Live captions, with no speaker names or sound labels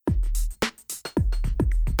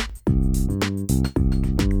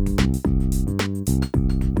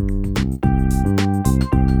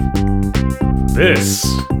This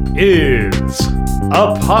is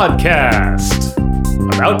a podcast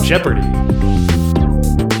about Jeopardy!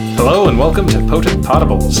 Hello and welcome to Potent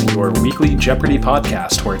Potables, your weekly Jeopardy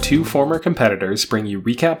podcast where two former competitors bring you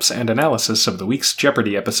recaps and analysis of the week's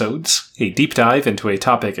Jeopardy episodes, a deep dive into a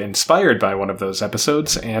topic inspired by one of those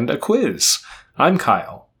episodes, and a quiz. I'm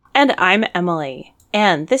Kyle. And I'm Emily.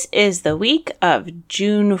 And this is the week of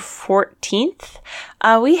June 14th.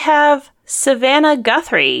 We have Savannah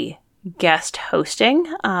Guthrie guest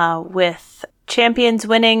hosting with Champions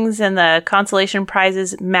winnings and the consolation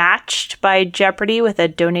prizes matched by Jeopardy with a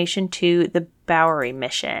donation to the Bowery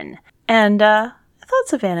Mission. And I thought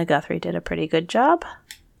Savannah Guthrie did a pretty good job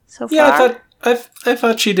so far. Yeah, I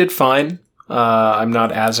thought she did fine. I'm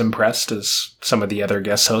not as impressed as some of the other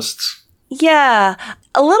guest hosts. Yeah,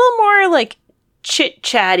 a little more like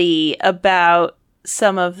chit-chatty about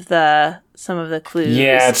some of the clues.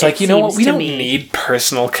 Yeah, it's like, you know what, we don't need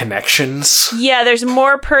personal connections. Yeah, there's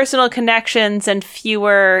more personal connections and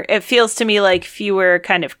fewer, it feels to me like fewer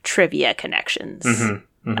kind of trivia connections.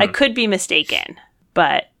 I could be mistaken,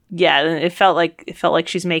 but yeah, it felt like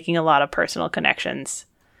she's making a lot of personal connections,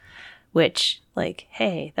 which, like,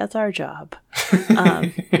 hey, that's our job.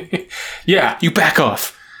 Yeah, you back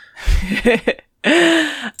off.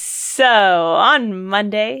 So, on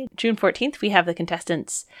Monday, June 14th, we have the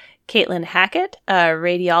contestants Caitlin Hackett, a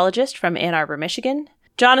radiologist from Ann Arbor, Michigan,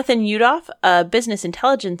 Jonathan Udoff, a business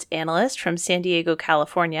intelligence analyst from San Diego,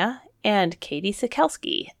 California, and Katie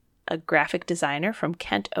Sikelski, a graphic designer from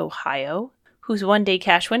Kent, Ohio, whose one-day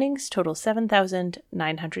cash winnings total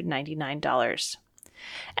 $7,999.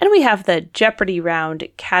 And we have the Jeopardy round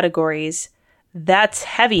categories That's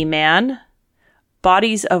Heavy Man,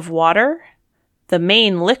 Bodies of Water, The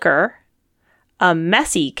Main Liquor, a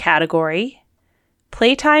Messy category,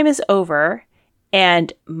 Playtime is Over,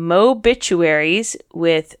 and Mobituaries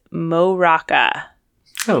with Mo Rocca.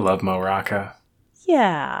 I love Mo Rocca.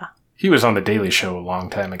 Yeah. He was on The Daily Show a long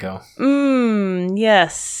time ago.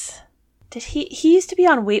 Yes. Did he used to be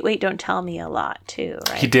on Wait, Wait, Don't Tell Me a lot, too,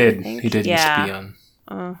 right? He did. He did used to be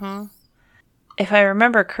on. If I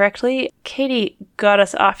remember correctly, Katie got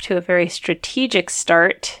us off to a very strategic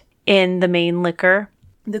start in The Main Liquor.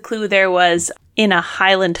 The clue there was in a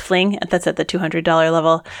Highland fling, that's at the $200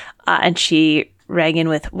 level, and she rang in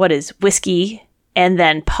with what is whiskey, and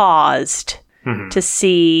then paused to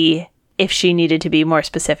see if she needed to be more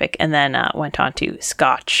specific, and then went on to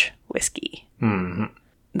Scotch whiskey.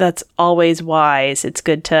 That's always wise. It's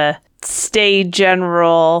good to stay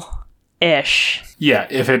general-ish. Yeah,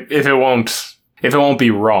 if it won't be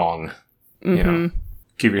wrong, you know,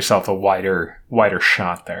 give yourself a wider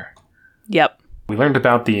shot there. Yep. We learned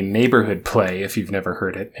about the neighborhood play, if you've never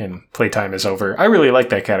heard it, in Playtime is Over. I really like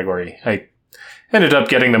that category. I ended up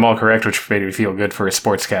getting them all correct, which made me feel good for a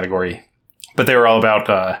sports category. But they were all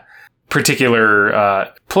about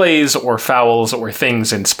particular plays or fouls or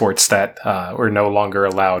things in sports that were no longer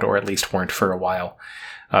allowed, or at least weren't for a while.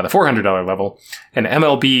 The $400 level, an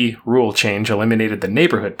MLB rule change eliminated the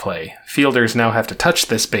neighborhood play. Fielders now have to touch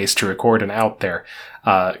this base to record an out there.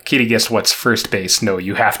 Katie guessed what's first base. No,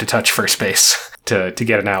 you have to touch first base to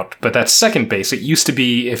get an out. But that's second base. It used to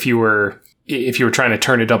be if you were trying to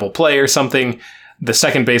turn a double play or something, the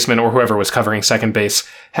second baseman or whoever was covering second base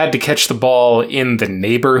had to catch the ball in the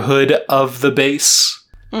neighborhood of the base.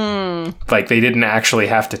 Like, they didn't actually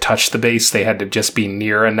have to touch the base. They had to just be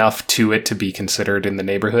near enough to it to be considered in the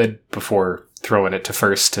neighborhood before throwing it to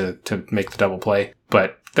first to make the double play.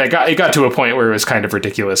 But it got to a point where it was kind of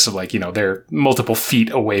ridiculous. Of, like, you know, they're multiple feet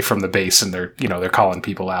away from the base and they're calling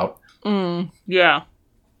people out. Yeah.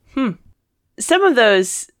 Some of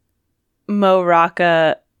those Mo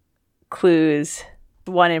Rocca clues,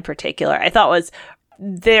 one in particular, I thought was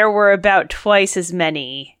there were about twice as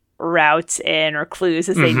many routes in or clues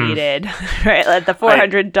as they needed, right? At the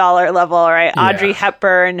 $400 level, right? Yeah. Audrey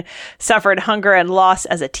Hepburn suffered hunger and loss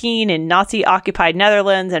as a teen in Nazi-occupied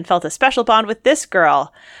Netherlands and felt a special bond with this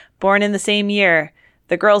girl, born in the same year.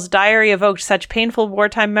 The girl's diary evoked such painful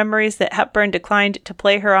wartime memories that Hepburn declined to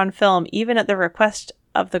play her on film, even at the request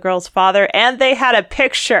of the girl's father, and they had a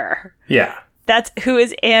picture. Yeah. That's who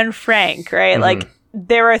is Anne Frank, right? Like,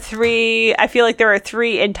 I feel like there are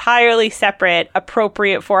three entirely separate,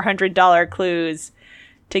 appropriate $400 clues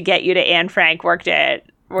to get you to Anne Frank worked in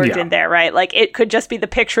there, right? Like, it could just be the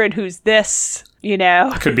picture and who's this, you know?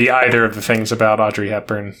 It could be either of the things about Audrey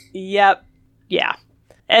Hepburn. Yep. Yeah.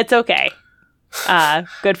 It's okay.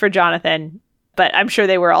 Good for Jonathan. But I'm sure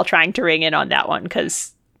they were all trying to ring in on that one,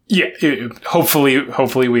 because... Yeah,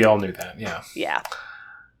 hopefully we all knew that, yeah. Yeah.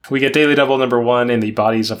 We get Daily Double number 1 in the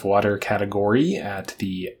Bodies of Water category at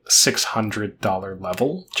the $600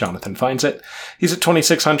 level. Jonathan finds it. He's at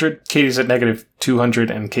 $2,600, Katie's at -200,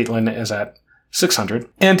 and Caitlin is at $600.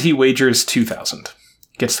 And he wagers $2,000.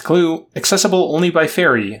 Gets the clue. Accessible only by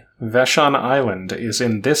ferry, Vashon Island is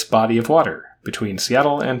in this body of water between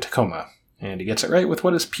Seattle and Tacoma. And he gets it right with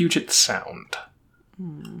what is Puget Sound.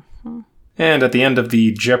 Mm-hmm. And at the end of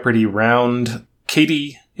the Jeopardy round,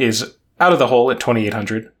 Katie is out of the hole at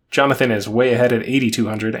 2,800. Jonathan is way ahead at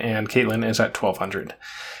 8,200, and Caitlin is at 1,200.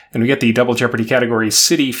 And we get the Double Jeopardy category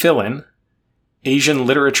city fill-in, Asian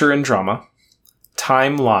literature and drama,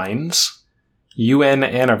 timelines, UN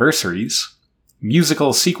anniversaries,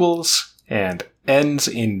 musical sequels, and ends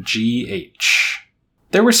in GH.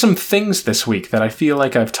 There were some things this week that I feel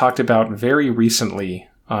like I've talked about very recently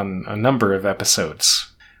on a number of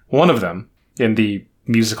episodes. One of them, in the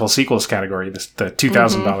musical sequels category, the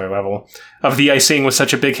 $2,000 level, Of the Icing was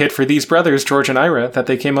such a big hit for these brothers, George and Ira, that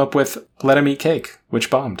they came up with Let 'Em Eat Cake, which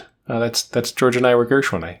bombed. That's George and Ira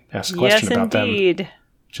Gershwin. I asked a question about them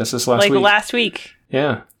just this last week. Like last week.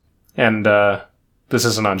 Yeah. And this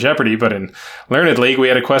isn't on Jeopardy, but in Learned League, we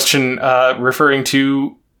had a question referring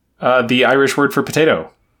to the Irish word for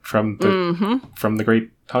potato from the Great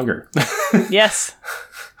Hunger. Yes.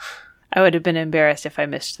 I would have been embarrassed if I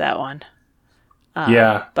missed that one.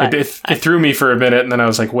 Yeah, but it threw me for a minute, and then I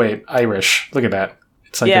was like, "Wait, Irish? Look at that!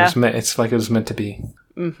 It's like it was meant to be."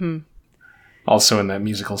 Mm-hmm. Also in that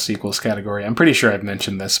musical sequels category, I'm pretty sure I've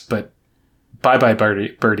mentioned this, but Bye Bye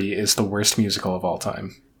Birdie is the worst musical of all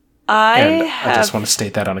time. I just want to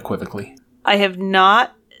state that unequivocally. I have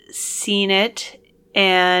not seen it,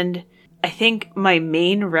 and I think my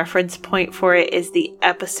main reference point for it is the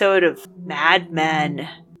episode of Mad Men,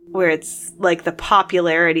 where it's like the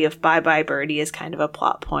popularity of Bye Bye Birdie is kind of a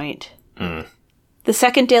plot point. Mm. The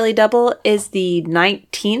second Daily Double is the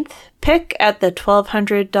 19th pick at the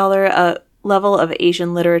 $1,200 level of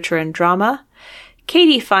Asian literature and drama.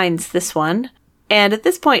 Katie finds this one, and at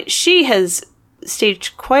this point, she has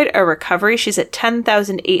staged quite a recovery. She's at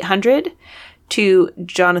 10,800 to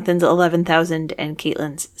Jonathan's 11,000 and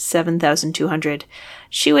Caitlin's 7,200.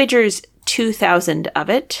 She wagers 2,000 of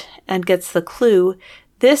it and gets the clue.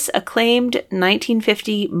 This acclaimed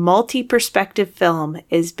 1950 multi-perspective film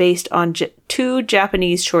is based on two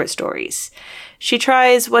Japanese short stories. She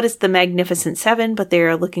tries what is the Magnificent Seven, but they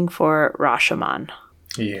are looking for Rashomon.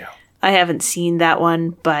 Yeah. I haven't seen that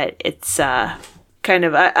one, but it's kind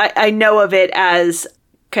of... I know of it as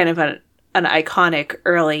kind of an iconic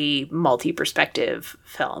early multi-perspective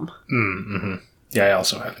film. Mm-hmm. Yeah, I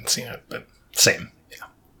also haven't seen it, but same.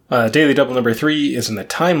 Daily Double number 3 is in the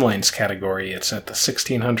Timelines category. It's at the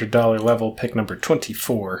 $1,600 level, pick number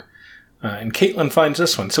 24. And Caitlin finds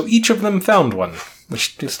this one. So each of them found one,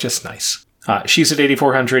 which is just nice. She's at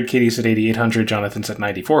 8,400, Katie's at 8,800, Jonathan's at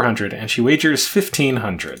 9,400, and she wagers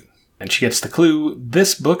 1,500. And she gets the clue.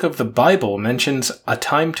 This book of the Bible mentions a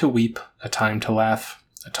time to weep, a time to laugh,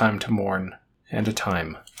 a time to mourn, and a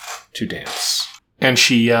time to dance. And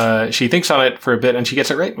she thinks on it for a bit, and she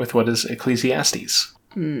gets it right with what is Ecclesiastes.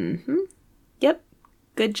 Mm-hmm. Yep.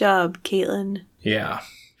 Good job, Caitlin. Yeah.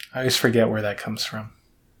 I always forget where that comes from.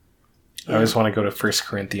 Yeah. I always want to go to 1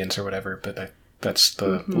 Corinthians or whatever, but that's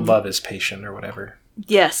the love is patient or whatever.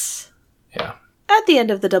 Yes. Yeah. At the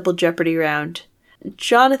end of the Double Jeopardy round,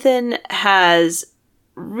 Jonathan has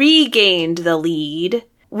regained the lead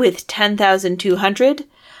with 10,200,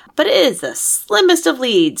 but it is the slimmest of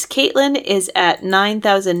leads. Caitlin is at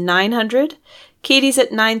 9,900. Katie's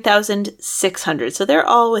at 9,600, so they're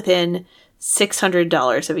all within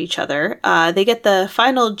 $600 of each other. They get the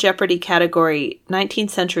final Jeopardy category, 19th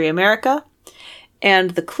Century America, and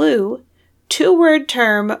the clue, 2-word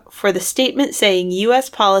term for the statement saying U.S.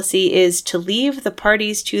 policy is to leave the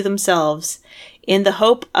parties to themselves in the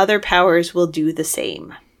hope other powers will do the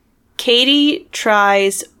same. Katie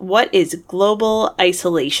tries what is global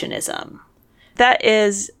isolationism. That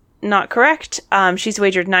is not correct. She's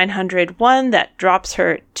wagered 901. That drops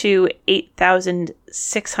her to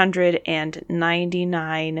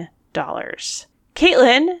 $8,699.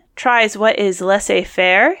 Caitlin tries what is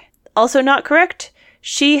laissez-faire. Also not correct.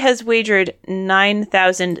 She has wagered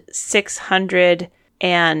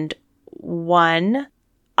 9,601.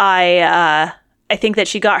 I think that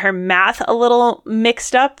she got her math a little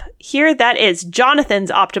mixed up here. That is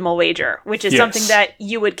Jonathan's optimal wager, which is something that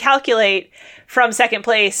you would calculate from second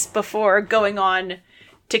place before going on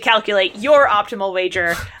to calculate your optimal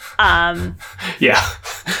wager. Yeah.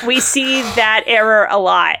 We see that error a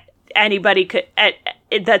lot. Anybody could...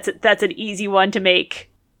 that's an easy one to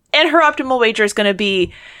make. And her optimal wager is going to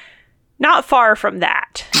be Not far from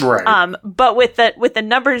that. Right. But with the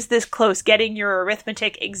numbers this close, getting your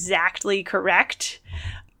arithmetic exactly correct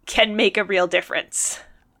can make a real difference.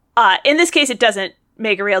 In this case, it doesn't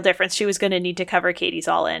make a real difference. She was going to need to cover Katie's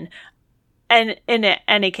all-in. And in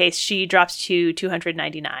any case, she drops to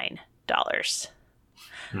 $299.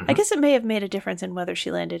 I guess it may have made a difference in whether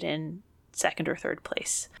she landed in second or third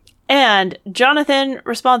place. And Jonathan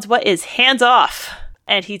responds, what is hands off?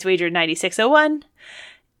 And he's wagered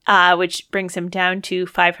 96.01, which brings him down to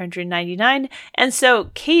 $599. And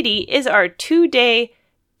so Katie is our 2-day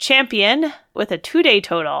champion with a 2-day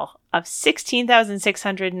total of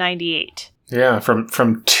 $16,698. Yeah,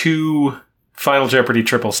 from 2 Final Jeopardy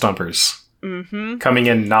triple stumpers. Coming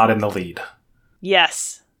in not in the lead.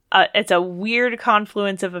 Yes. It's a weird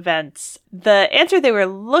confluence of events. The answer they were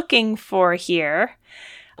looking for here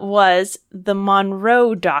was the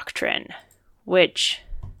Monroe Doctrine, which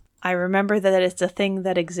I remember that it's a thing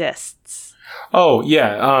that exists. Oh,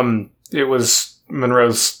 yeah. It was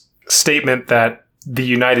Monroe's statement that the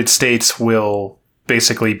United States will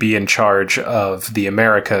basically be in charge of the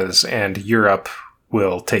Americas and Europe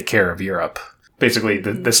will take care of Europe. Basically,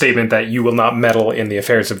 the statement that you will not meddle in the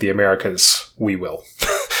affairs of the Americas, we will.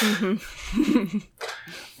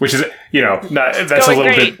 Which is, that's a little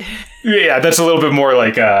bit... Yeah, that's a little bit more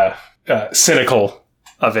like cynical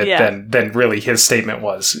of it than really his statement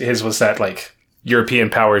was. His was that, like, European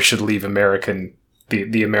powers should leave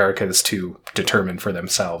the Americas to determine for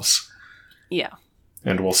themselves. Yeah.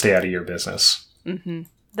 And we'll stay out of your business. Mm-hmm.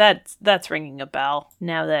 That's ringing a bell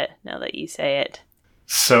now that you say it.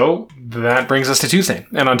 So that brings us to Tuesday.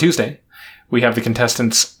 And on Tuesday, we have the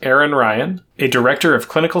contestants Aaron Ryan, a director of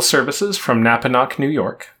clinical services from Napanoch, New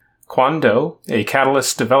York, Quan Do, a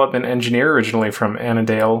catalyst development engineer originally from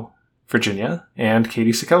Annandale, Virginia, and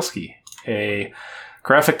Katie Sikelski, a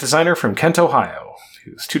graphic designer from Kent, Ohio,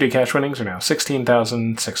 whose 2-day cash winnings are now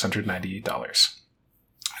 $16,698.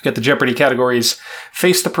 We get the Jeopardy categories: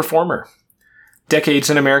 Face the Performer, Decades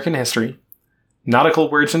in American History,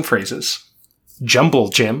 Nautical Words and Phrases, Jumble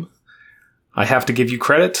Jim, I Have to Give You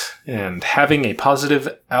Credit, and Having a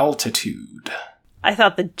Positive Altitude. I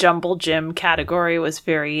thought the Jumble Jim category was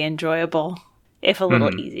very enjoyable, if a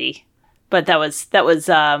little easy. But that was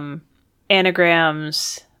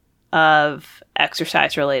anagrams of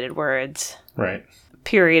exercise-related words. Right.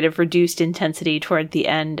 Period of reduced intensity toward the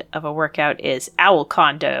end of a workout is owl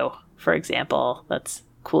condo, for example. That's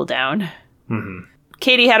cool down. Mm-hmm.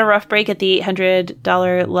 Katie had a rough break at the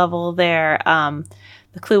 $800 level there.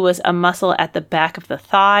 The clue was a muscle at the back of the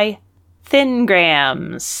thigh. Thin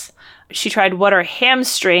grams. She tried what are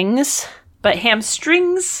hamstrings, but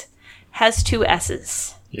hamstrings has 2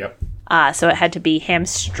 S's. Yep. So it had to be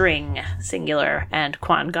hamstring, singular, and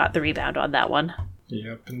Quan got the rebound on that one.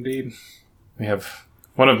 Yep, indeed. We have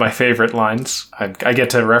one of my favorite lines. I get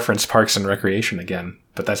to reference Parks and Recreation again,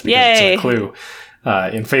 but that's because it's a clue.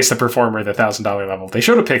 In Face the Performer, the $1,000 level, they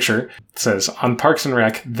showed a picture. It says, on Parks and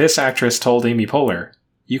Rec, this actress told Amy Poehler,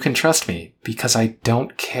 "You can trust me because I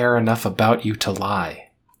don't care enough about you to lie."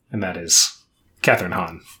 And that is Catherine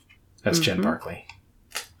Hahn. That's Jen Barkley.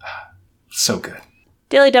 So good.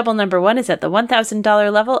 Daily Double number 1 is at the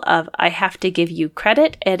 $1,000 level of I Have to Give You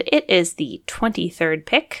Credit, and it is the 23rd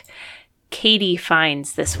pick. Katie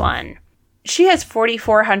finds this one. She has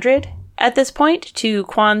 4,400 at this point to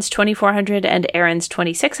Quan's 2,400 and Aaron's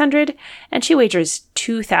 2,600, and she wagers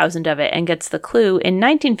 2,000 of it and gets the clue. In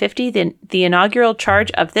 1950, the inaugural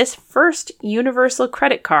charge of this first universal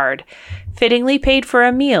credit card fittingly paid for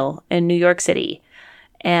a meal in New York City.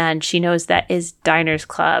 And she knows that is Diners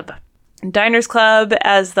Club. Diners Club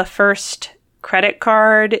as the first credit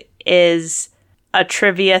card is a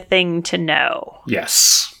trivia thing to know.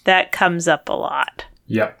 Yes. That comes up a lot.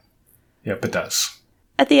 Yep, it does.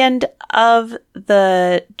 At the end of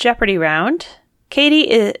the Jeopardy round, Katie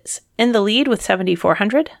is in the lead with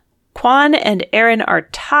 7,400. Quan and Aaron are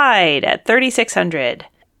tied at 3,600.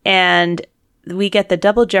 And we get the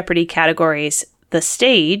double Jeopardy categories: the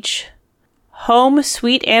stage, home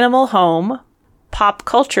sweet animal home, pop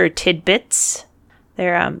culture tidbits.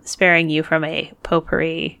 They're sparing you from a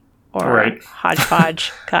potpourri or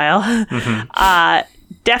hodgepodge, Kyle.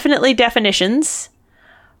 Definitely definitions,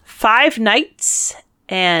 Five Nights,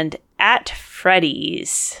 and At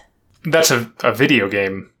Freddy's. That's a video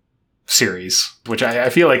game series, which I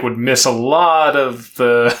feel like would miss a lot of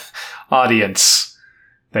the audience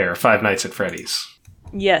there. Five Nights at Freddy's.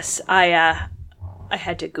 Yes, I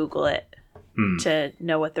had to Google it to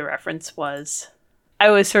know what the reference was.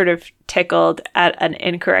 I was sort of tickled at an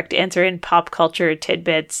incorrect answer in pop culture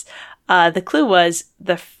tidbits. The clue was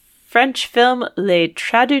the French film Les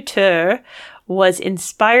Traducteurs was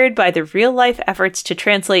inspired by the real-life efforts to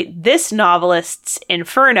translate this novelist's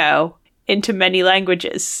Inferno into many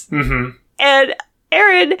languages. Mm-hmm. And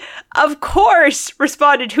Aaron, of course,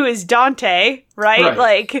 responded, who is Dante, right?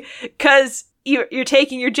 Like, because you're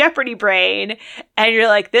taking your Jeopardy brain, and you're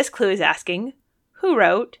like, this clue is asking, who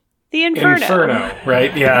wrote the Inferno? Inferno,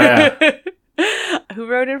 right? Yeah. Who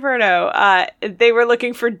wrote Inferno? They were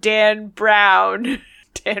looking for Dan Brown.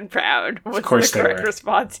 Dan Brown was the correct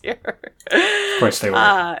response here. Of course they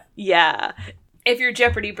were. Yeah. If your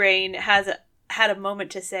Jeopardy brain had a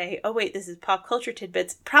moment to say, oh, wait, this is pop culture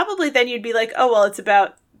tidbits, probably then you'd be like, oh, well, it's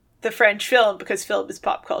about the French film because film is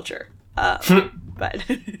pop culture. But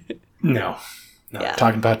No, yeah.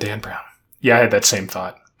 Talking about Dan Brown. Yeah, I had that same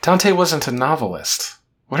thought. Dante wasn't a novelist.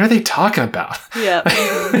 What are they talking about?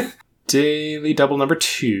 Yeah. Daily Double number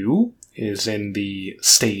 2 is in the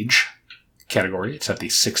stage category. It's at the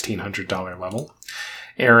 $1,600 level.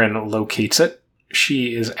 Erin locates it.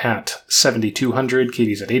 She is at 7,200,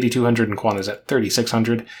 Katie's at 8,200, and Quan is at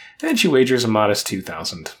 3,600, and she wagers a modest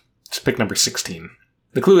 2,000. It's pick number 16.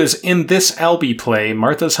 The clue is, in this Albee play,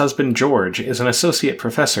 Martha's husband George is an associate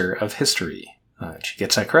professor of history. She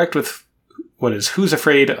gets that correct with what is Who's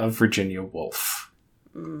Afraid of Virginia Woolf?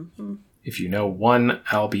 Mm-hmm. If you know one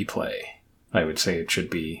Albee play, I would say it should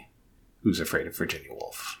be Who's Afraid of Virginia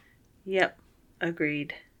Woolf? Yep,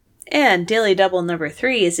 agreed. And Daily Double number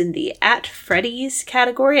 3 is in the At Freddy's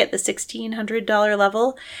category at the $1,600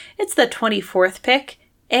 level. It's the 24th pick,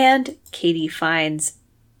 and Katie finds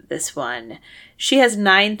this one. She has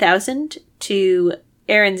 9,000 to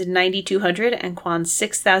Aaron's 9,200 and Quan's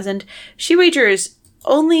 6,000. She wagers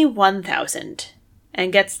only 1,000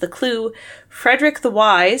 and gets the clue. Frederick the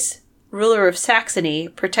Wise, ruler of Saxony,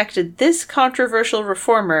 protected this controversial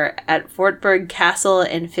reformer at Wartburg Castle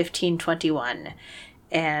in 1521.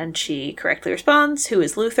 And she correctly responds, who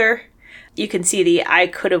is Luther? You can see the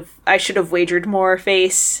I should have wagered more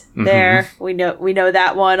face there. Mm-hmm. We know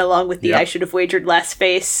that one, along with the I should have wagered less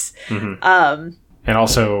face. Mm-hmm. And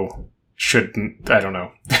also should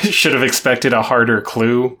have expected a harder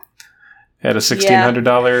clue at a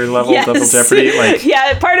 $1,600 level Double Jeopardy. Like,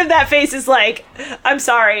 yeah, part of that face is like, I'm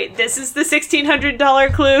sorry, this is the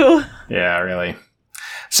 $1,600 clue. Yeah, really.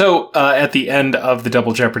 So at the end of the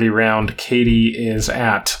Double Jeopardy round, Katie is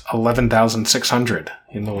at 11,600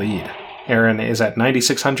 in the lead. Aaron is at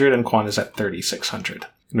 9,600 and Quan is at 3,600.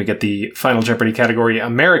 And we get the Final Jeopardy category,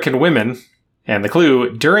 American Women. And the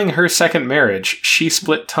clue, during her second marriage, she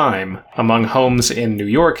split time among homes in New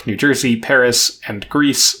York, New Jersey, Paris, and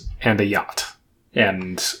Greece, and a yacht.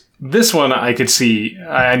 And this one I could see,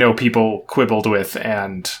 I know people quibbled with,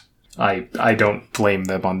 and I don't blame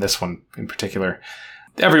them on this one in particular.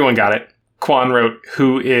 Everyone got it. Quan wrote,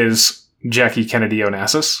 who is Jackie Kennedy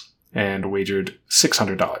Onassis, and wagered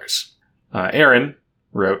 $600. Aaron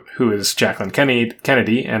wrote, who is Jacqueline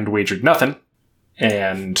Kennedy, and wagered nothing.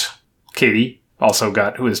 And Katie also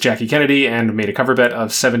got, who is Jackie Kennedy, and made a cover bet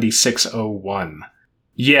of 7,601.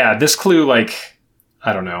 Yeah, this clue, like,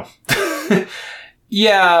 I don't know.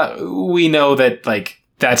 Yeah, we know that, like,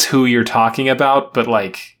 that's who you're talking about, but,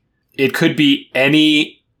 like, it could be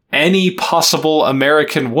any possible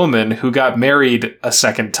American woman who got married a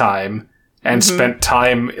second time and spent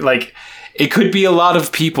time, like, it could be a lot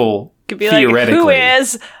of people, could be theoretically. Like, who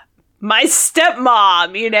is my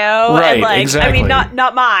stepmom, you know? Right, and like, exactly. I mean,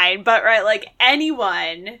 not mine, but right, like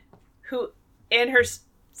anyone who in her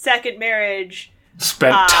second marriage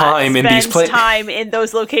spent time in these places, time in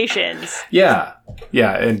those locations. Yeah.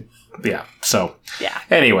 So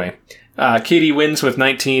anyway, Katie wins with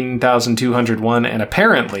 19,201, and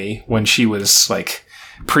apparently when she was like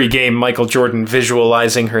pre-game Michael Jordan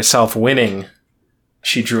visualizing herself winning,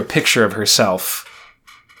 she drew a picture of herself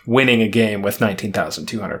winning a game with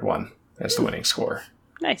 19,201 as the winning score.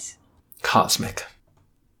 Nice. Cosmic.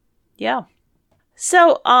 Yeah.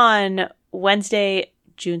 So on Wednesday,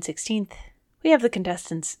 June 16th, we have the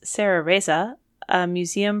contestants Sarah Reza, a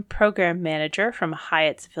museum program manager from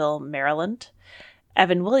Hyattsville, Maryland,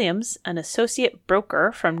 Evan Williams, an associate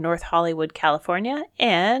broker from North Hollywood, California,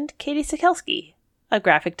 and Katie Sikelski, a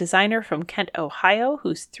graphic designer from Kent, Ohio,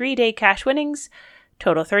 whose 3-day cash winnings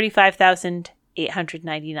total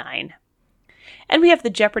 $35,899. And we have the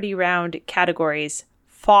Jeopardy round categories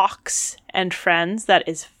Fox and Friends, that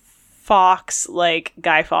is Fox like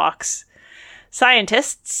Guy Fawkes,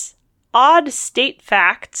 Scientists, Odd State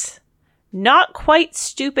Facts, Not Quite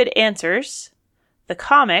Stupid Answers, The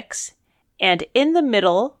Comics, and in the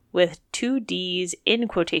middle, with 2 D's in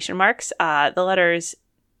quotation marks, the letters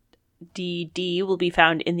D will be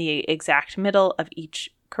found in the exact middle of each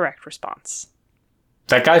correct response.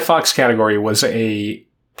 That Guy Fawkes category was a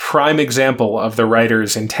prime example of the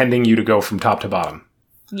writers intending you to go from top to bottom.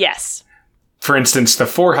 Yes. For instance, the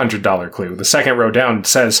 $400 clue, the second row down,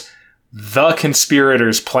 says, the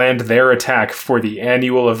conspirators planned their attack for the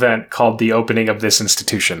annual event called the opening of this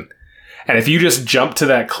institution. And if you just jump to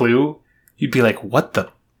that clue, you'd be like, what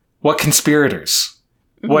conspirators?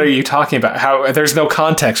 Mm-hmm. What are you talking about? How? There's no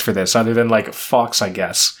context for this other than like Fox, I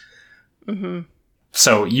guess. Mm-hmm.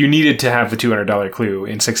 So you needed to have the $200 clue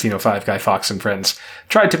in 1605. Guy Fawkes and friends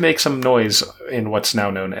tried to make some noise in what's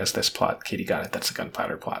now known as this plot. Katie got it. That's the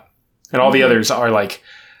gunpowder plot. And all the others are like,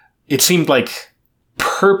 it seemed like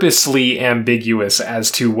purposely ambiguous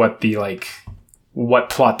as to what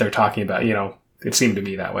plot they're talking about. You know, it seemed to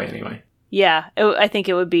me that way anyway. Yeah, I think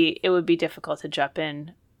it would be difficult to jump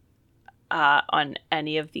in on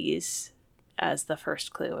any of these as the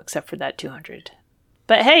first clue, except for that 200.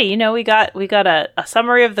 But hey, you know, we got a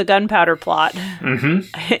summary of the gunpowder plot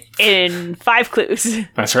in 5 clues.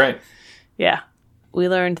 That's right. Yeah, we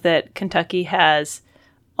learned that Kentucky has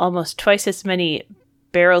almost twice as many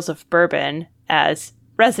barrels of bourbon as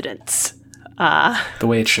residents. The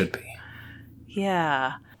way it should be.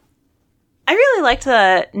 Yeah. I really liked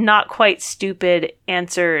the not quite stupid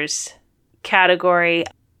answers category.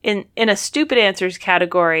 In a stupid answers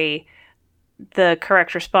category, the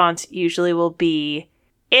correct response usually will be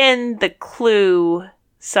in the clue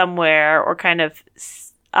somewhere or kind of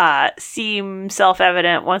seem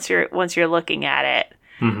self-evident once you're looking at it.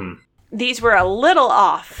 Mm-hmm. These were a little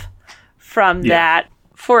off from that.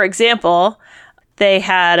 For example, they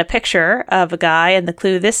had a picture of a guy and the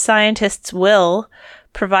clue, this scientist's will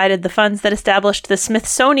provided the funds that established the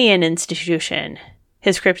Smithsonian Institution.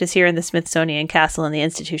 His crypt is here in the Smithsonian Castle, and the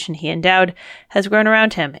institution he endowed has grown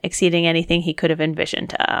around him, exceeding anything he could have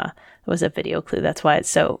envisioned. It was a video clue. That's why it's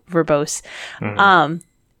so verbose. Mm-hmm.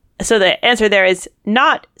 So the answer there is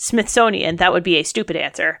not Smithsonian. That would be a stupid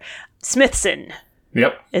answer. Smithson.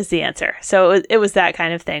 Yep. Is the answer. So it was that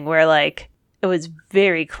kind of thing where, like, it was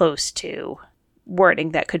very close to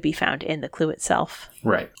wording that could be found in the clue itself.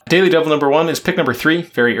 Right. Daily Double number 1 is pick number 3,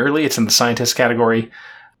 very early. It's in the scientist category.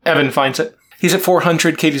 Evan finds it. He's at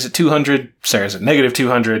 400, Katie's at 200, Sarah's at negative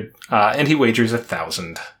 200, and he wagers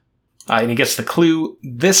 1,000. And he gets the clue,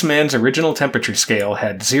 this man's original temperature scale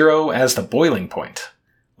had 0 as the boiling point.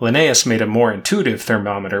 Linnaeus made a more intuitive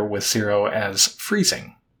thermometer with 0 as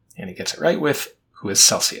freezing. And he gets it right with who is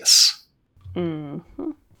Celsius.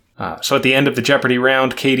 Mm-hmm. So at the end of the Jeopardy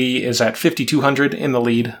round, Katie is at 5,200 in the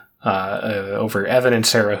lead over Evan and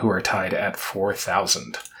Sarah, who are tied at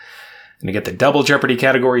 4,000. And you get the double Jeopardy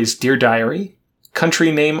categories, Dear Diary,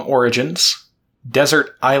 Country Name Origins,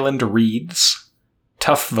 Desert Island Reads,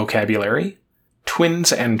 Tough Vocabulary,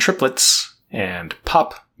 Twins and Triplets, and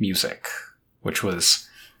Pop Music, which was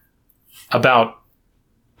about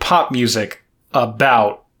pop music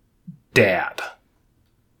about Dad.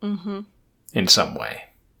 Mm-hmm. In some way.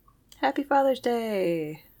 Happy Father's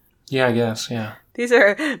Day. Yeah, I guess, yeah.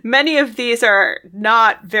 Many of these are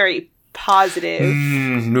not very positive.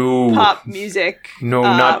 No. Pop music. No,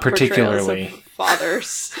 not particularly. Of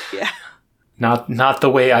fathers. Yeah. Not the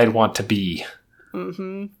way I'd want to be.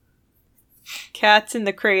 Mm-hmm. Cats in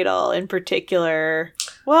the Cradle in particular.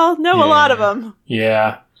 Well, a lot of them.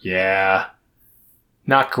 Yeah.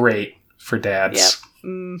 Not great for dads.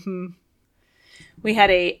 Yep. Mm-hmm. We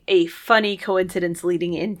had a funny coincidence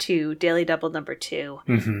leading into Daily Double number 2.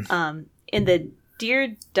 Mm-hmm. In the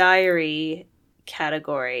Dear Diary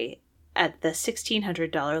category, at the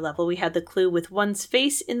 $1,600 level, we had the clue, with one's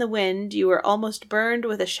face in the wind, you were almost burned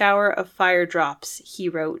with a shower of fire drops, he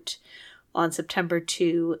wrote on September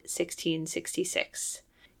 2, 1666.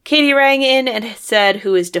 Katie rang in and said,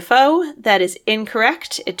 who is Defoe? That is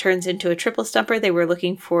incorrect. It turns into a triple stumper. They were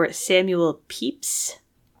looking for Samuel Pepys.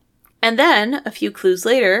 And then, a few clues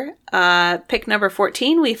later, pick number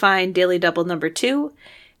 14, we find Daily Double number 2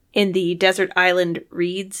 in the Desert Island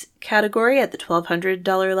Reads category at the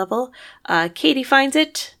 $1,200 level. Katie finds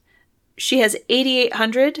it. She has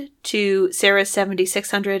 8,800 to Sarah's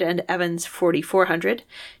 7,600 and Evan's 4,400.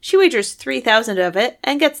 She wagers 3,000 of it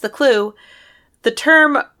and gets the clue. The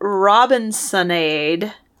term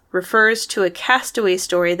Robinsonade refers to a castaway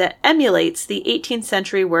story that emulates the 18th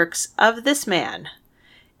century works of this man.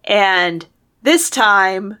 And this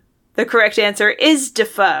time, the correct answer is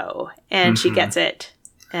Defoe, and she gets it.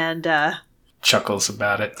 And chuckles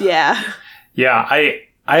about it. Yeah. Yeah, I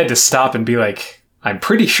had to stop and be like, I'm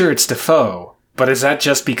pretty sure it's Defoe, but is that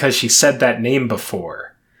just because she said that name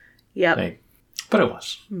before? Yep. But it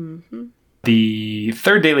was. Mm-hmm. The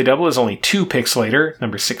third Daily Double is only 2 picks later,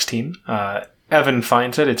 number 16. Evan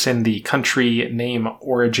finds it. It's in the Country Name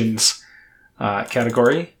Origins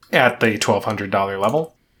category at the $1,200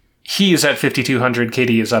 level. He's at 5,200.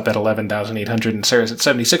 Katie is up at 11,800, and Sarah's at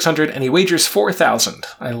 7,600. And he wagers 4,000.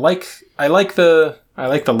 I like the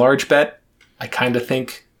large bet. I kind of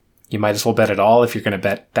think you might as well bet it all if you're going to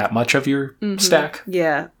bet that much of your stack.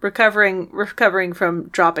 Yeah, recovering from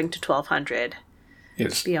dropping to 1,200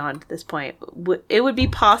 is beyond this point. It would be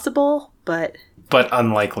possible, but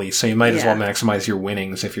unlikely. So you might as well maximize your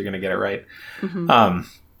winnings if you're going to get it right.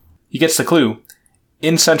 He gets the clue.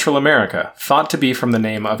 In Central America, thought to be from the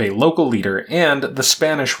name of a local leader and the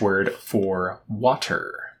Spanish word for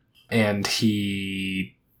water. And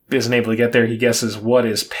he isn't able to get there. He guesses what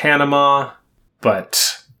is Panama,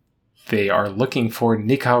 but they are looking for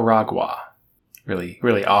Nicaragua.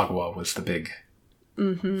 Really, agua was the big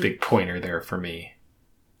pointer there for me.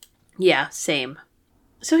 Yeah, same.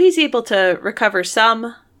 So he's able to recover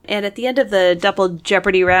some, and at the end of the double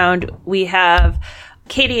Jeopardy round, we have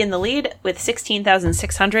Katie in the lead with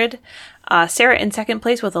 16,600, Sarah in second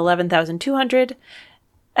place with 11,200,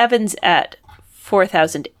 Evans at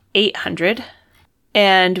 4,800,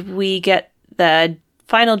 and we get the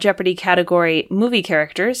final Jeopardy category movie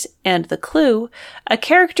characters, and the clue, a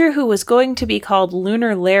character who was going to be called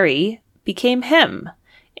Lunar Larry became him,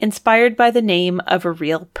 inspired by the name of a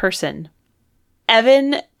real person.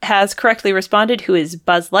 Evan has correctly responded, who is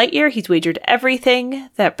Buzz Lightyear. He's wagered everything.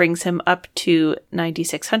 That brings him up to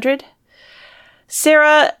 9,600.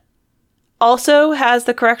 Sarah also has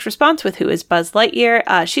the correct response with who is Buzz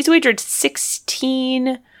Lightyear. She's wagered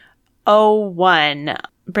 1601,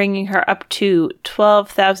 bringing her up to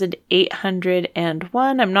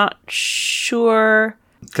 12,801. I'm not sure.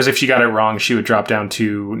 Because if she got it wrong, she would drop down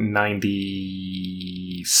to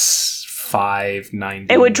 95.90.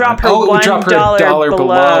 It would drop her $1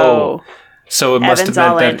 below. So it must have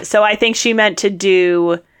meant that. So I think she meant to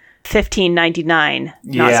do 15.99,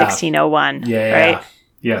 not 1601. Yeah. Right?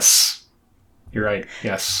 Yes. You're right.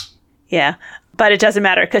 Yes. Yeah. But it doesn't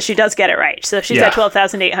matter because she does get it right. So she's at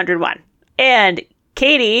 12,801. And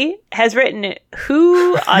Katie has written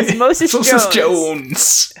who Osmosis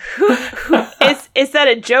Jones. Who is that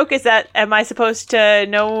a joke? Am I supposed to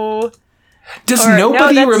know? Does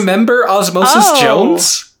nobody remember Osmosis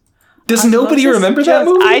Jones? Does nobody remember that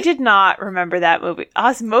movie? I did not remember that movie.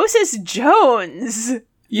 Osmosis Jones.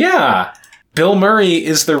 Yeah. Bill Murray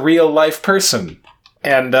is the real life person.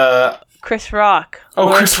 And Chris Rock.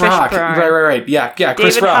 Oh, Chris Rock. Right. Yeah,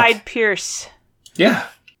 Chris David Rock. Hyde Pierce. Yeah.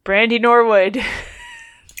 Brandy Norwood.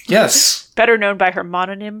 Yes. Better known by her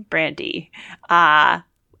mononym Brandy. And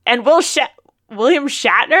William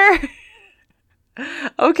Shatner.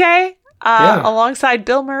 Okay. Alongside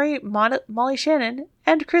Bill Murray, Molly Shannon,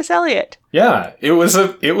 and Chris Elliott. Yeah, it was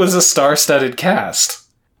a star-studded cast.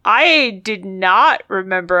 I did not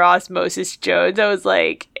remember Osmosis Jones. I was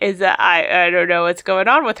like, I don't know what's going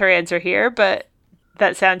on with her answer here, but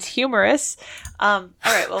that sounds humorous. All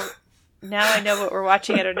right, well, now I know what we're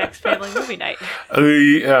watching at our next family movie night.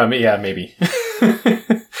 Yeah, maybe.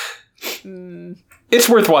 It's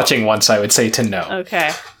worth watching once, I would say, to know.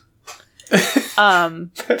 Okay.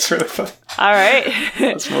 That's really fun. All right.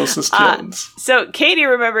 Osmosis Jones. So Katie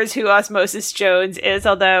remembers who Osmosis Jones is,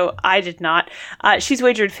 although I did not. She's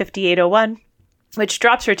wagered 5,801, which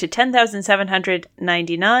drops her to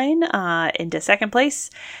 10,799 into second place.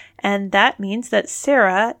 And that means that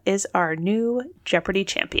Sarah is our new Jeopardy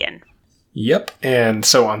champion. Yep. And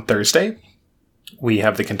so on Thursday, we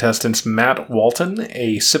have the contestants Matt Walton,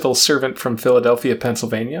 a civil servant from Philadelphia,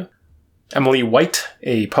 Pennsylvania, Emily White,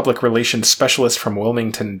 a public relations specialist from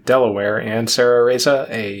Wilmington, Delaware, and Sarah Reza,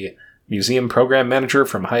 a museum program manager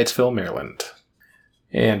from Hyattsville, Maryland.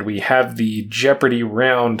 And we have the Jeopardy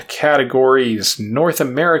round categories: North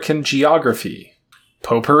American Geography,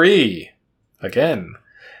 Potpourri, again,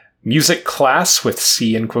 Music Class with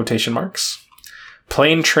C in quotation marks,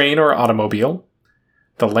 Plane, Train, or Automobile,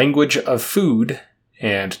 The Language of Food,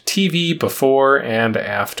 and TV Before and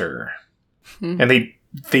After. And they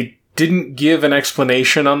didn't give an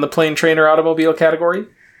explanation on the plane, train, or automobile category.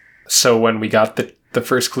 So when we got the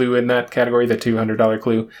first clue in that category, the $200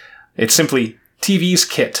 clue, it's simply TV's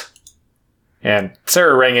kit. And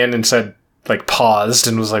Sarah rang in and said, paused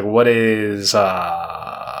and was like, what is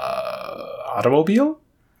automobile?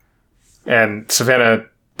 And Savannah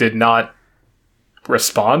did not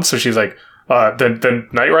respond, so she's like, the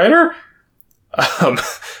Knight Rider?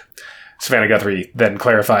 Savannah Guthrie then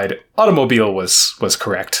clarified automobile was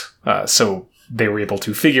correct. So they were able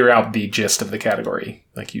to figure out the gist of the category.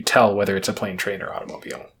 You tell whether it's a plane, train, or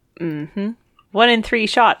automobile. Mm-hmm. 1 in 3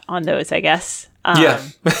 shot on those, I guess. Yeah.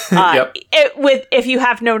 Yep. If you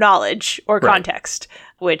have no knowledge or context,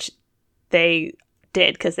 which they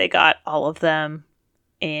did because they got all of them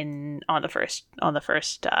on the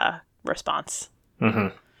first response.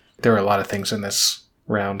 Mm-hmm. There were a lot of things in this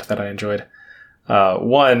round that I enjoyed.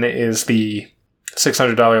 One is the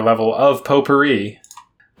 $600 level of Potpourri.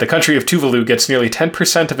 The country of Tuvalu gets nearly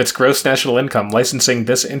 10% of its gross national income licensing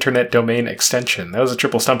this internet domain extension. That was a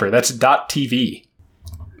triple stumper. That's .tv.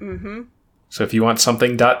 Mm-hmm. So if you want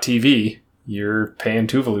something .tv, you're paying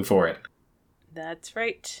Tuvalu for it. That's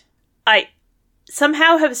right. I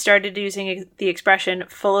somehow have started using the expression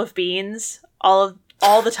 "full of beans" all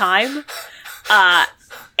the time,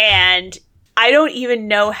 and I don't even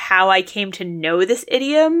know how I came to know this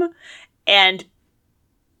idiom, and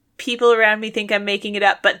people around me think I'm making it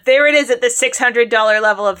up, but there it is at the $600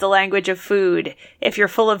 level of the language of food. If you're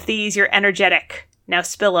full of these, you're energetic. Now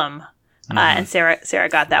spill them. Mm-hmm. And Sarah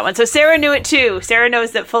got that one. So Sarah knew it too. Sarah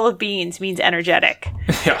knows that full of beans means energetic.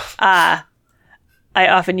 Yeah. I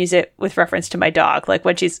often use it with reference to my dog. Like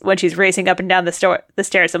when she's racing up and down the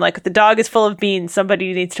stairs, I'm like, the dog is full of beans.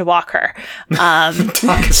 Somebody needs to walk her. The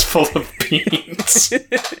dog is full of beans.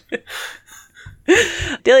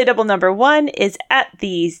 Daily Double number 1 is at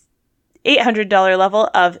the $800 level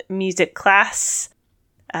of music class.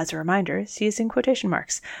 As a reminder, she is in quotation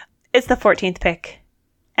marks. It's the 14th pick.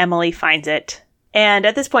 Emily finds it. And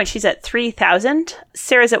at this point, she's at 3,000.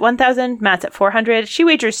 Sarah's at 1,000. Matt's at 400. She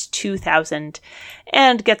wagers 2,000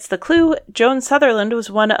 and gets the clue. Joan Sutherland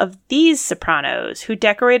was one of these sopranos who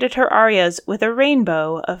decorated her arias with a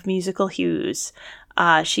rainbow of musical hues.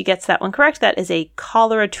 She gets that one correct. That is a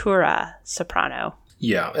coloratura soprano.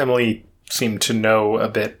 Yeah, Emily seemed to know a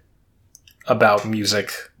bit about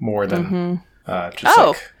music more than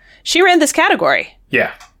she ran this category.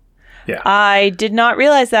 Yeah. I did not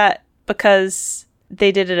realize that because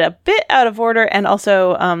they did it a bit out of order, and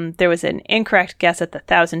also there was an incorrect guess at the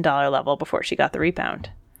 $1,000 level before she got the rebound.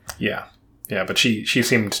 Yeah, but she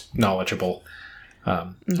seemed knowledgeable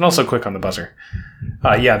and also quick on the buzzer.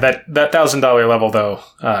 That $1,000 level, though,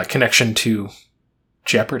 connection to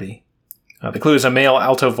Jeopardy! The clue is a male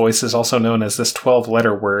alto voice is also known as this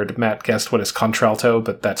 12-letter word. Matt guessed what is contralto,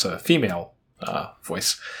 but that's a female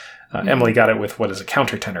voice. Emily got it with what is a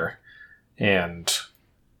countertenor. And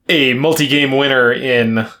a multi-game winner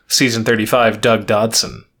in season 35, Doug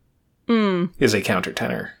Dodson, is a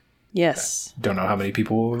countertenor. Yes. Don't know how many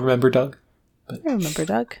people will remember Doug. But I remember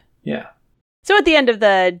Doug. Yeah. So at the end of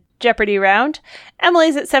the Jeopardy round,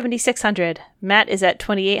 Emily's at 7,600, Matt is at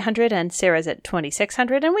 2,800, and Sarah's at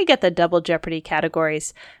 2,600, and we get the double Jeopardy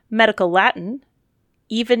categories: Medical Latin,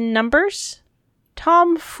 Even Numbers,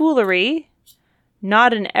 Tomfoolery,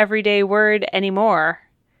 Not an Everyday Word Anymore,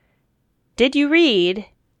 Did You Read,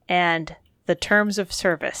 and The Terms of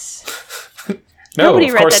Service.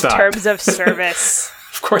 Nobody read the Terms of Service.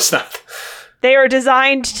 Of course not. They are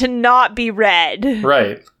designed to not be read.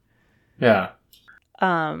 Right. Yeah.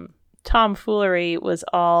 Tomfoolery was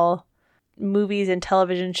all movies and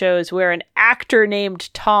television shows where an actor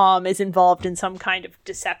named Tom is involved in some kind of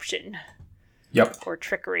deception. Yep. Or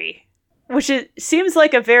trickery. Which seems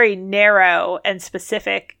like a very narrow and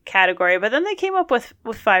specific category, but then they came up with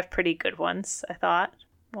 5 pretty good ones, I thought.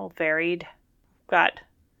 Well, varied. Got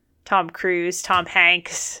Tom Cruise, Tom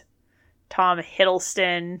Hanks, Tom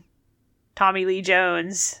Hiddleston, Tommy Lee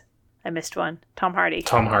Jones. I missed one. Tom Hardy.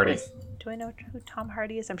 Tom Hardy. Do I know who Tom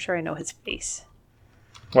Hardy is? I'm sure I know his face.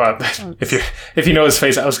 Well, if you know his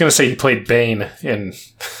face, I was going to say he played Bane in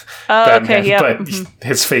Batman, okay, yeah. But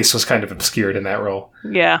his face was kind of obscured in that role.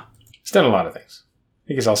 Yeah. He's done a lot of things. I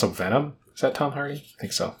think he's also Venom. Is that Tom Hardy? I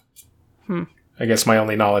think so. I guess my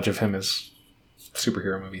only knowledge of him is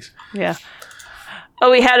superhero movies. Yeah.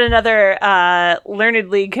 Oh, we had another Learned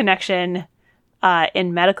League connection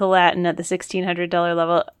in Medical Latin at the $1,600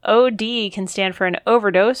 level. OD can stand for an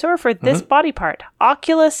overdose or for this body part.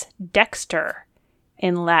 Oculus dexter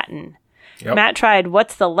in Latin. Yep. Matt tried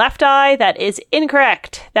what's the left eye? That is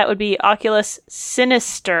incorrect. That would be oculus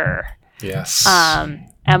sinister. Yes.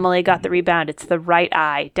 Emily got the rebound. It's the right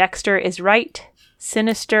eye. Dexter is right.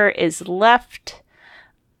 Sinister is left.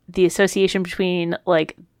 The association between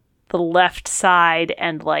like the left side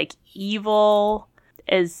and like evil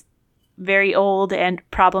is very old and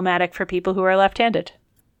problematic for people who are left-handed.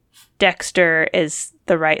 Dexter is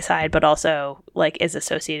the right side, but also like is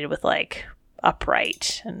associated with like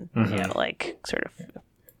upright and like sort of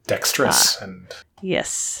dexterous and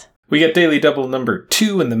yes. We get daily double number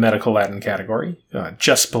 2 in the Medical Latin category.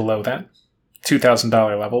 Just below that,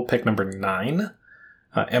 $2,000 level, pick number 9.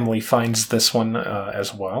 Emily finds this one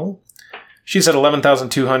as well. She's at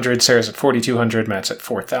 11,200. Sarah's at 4,200. Matt's at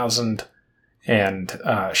 4,000. And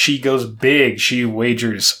she goes big. She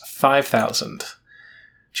wagers 5,000.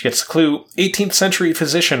 She gets the clue. 18th century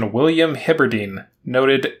physician William Hibberdine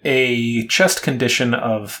noted a chest condition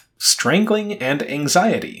of strangling and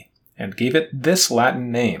anxiety and gave it this Latin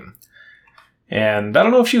name. And I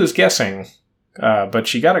don't know if she was guessing, but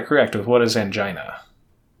she got it correct with what is angina.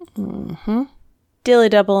 Mm-hmm. Daily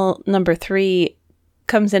Double number 3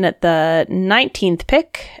 comes in at the 19th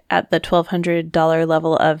pick at the $1,200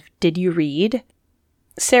 level of Did You Read?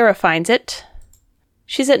 Sarah finds it.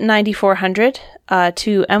 She's at 9,400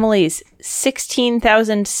 to Emily's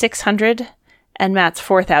 16,600 and Matt's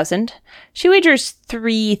 4,000. She wagers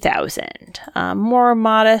 3,000. More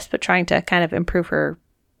modest, but trying to kind of improve her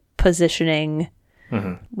positioning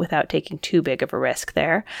without taking too big of a risk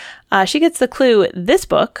there. She gets the clue, this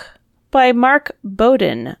book by Mark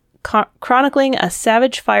Bowden, chronicling a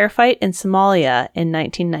savage firefight in Somalia in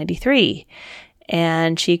 1993.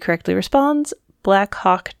 And she correctly responds, Black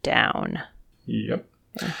Hawk Down. Yep.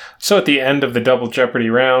 So at the end of the Double Jeopardy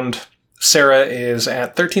round, Sarah is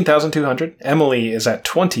at 13,200, Emily is at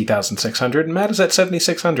 20,600, and Matt is at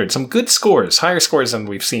 7,600. Some good scores, higher scores than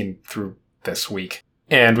we've seen through this week.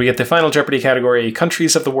 And we get the final Jeopardy category,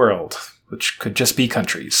 Countries of the World, which could just be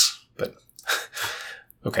countries, but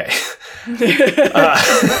okay.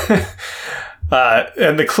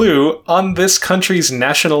 And the clue, on this country's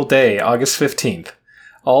National Day, August 15th,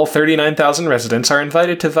 all 39,000 residents are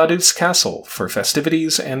invited to Vaduz Castle for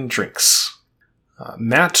festivities and drinks.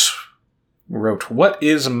 Matt wrote, what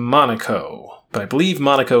is Monaco? But I believe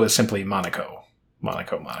Monaco is simply Monaco.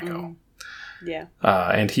 Monaco. Yeah.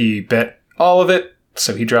 And he bet all of it,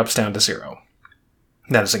 so he drops down to 0.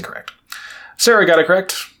 That is incorrect. Sarah got it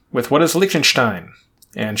correct with what is Liechtenstein?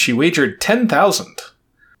 And she wagered 10,000,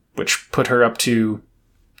 which put her up to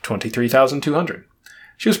 23,200.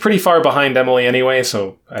 She was pretty far behind Emily anyway,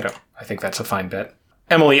 so I think that's a fine bet.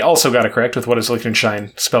 Emily also got it correct with what is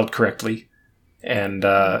Liechtenstein, spelled correctly. And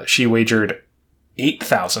she wagered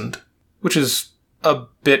 8,000, which is a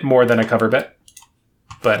bit more than a cover bet.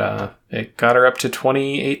 But it got her up to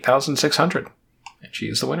 28,600. And she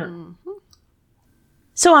is the winner. Mm-hmm.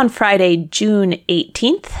 So on Friday, June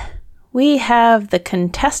 18th, we have the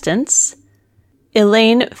contestants,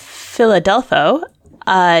 Elaine Philadelphio,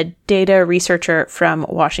 a data researcher from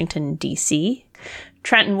Washington, D.C.,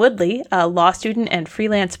 Trenton Woodley, a law student and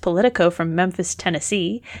freelance politico from Memphis,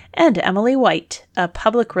 Tennessee, and Emily White, a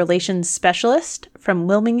public relations specialist from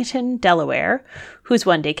Wilmington, Delaware, whose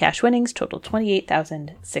one-day cash winnings totaled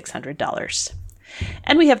 $28,600.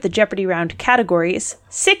 And we have the Jeopardy round categories: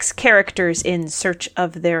 6 characters in search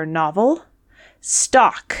of their novel,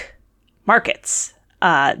 stock, markets.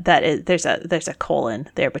 There's a colon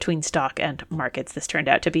there between stock and markets. This turned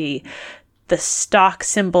out to be the stock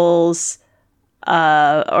symbols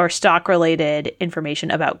or stock-related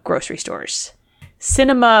information about grocery stores.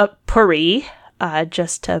 Cinema Puri,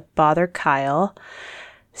 just to bother Kyle.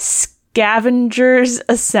 Scavengers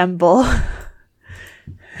Assemble.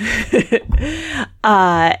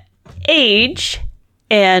 Age.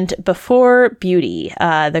 And before beauty.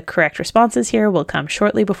 The correct responses here will come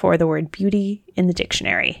shortly before the word beauty in the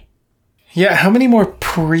dictionary. Yeah, how many more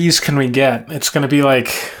Puris can we get? It's going to be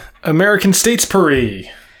like American States Puri.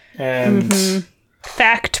 And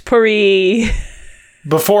Fact Puri.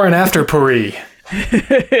 Before and after Puri.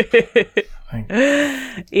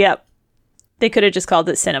 Yep. They could have just called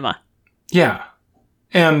it cinema. Yeah.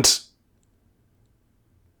 And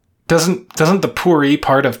doesn't the Puri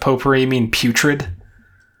part of potpourri mean putrid?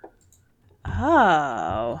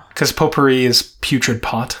 Oh. Because potpourri is putrid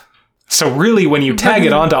pot. So really, when you tag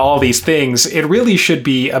it onto all these things, it really should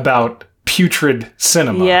be about putrid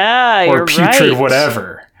cinema. Yeah, or you're putrid right.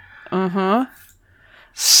 whatever. Uh-huh.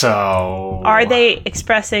 So... Are they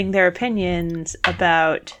expressing their opinions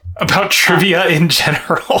about trivia in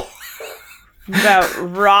general? about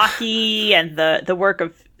Rocky and the work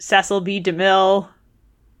of Cecil B. DeMille?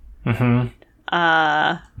 Mm-hmm.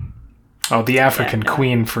 Oh, the African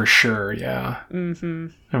Queen for sure, yeah. Mm-hmm.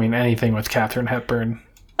 I mean, anything with Katharine Hepburn.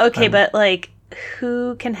 Okay, but,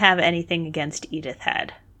 who can have anything against Edith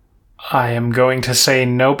Head? I am going to say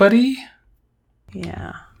nobody.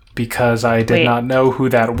 Yeah. Because I did not know who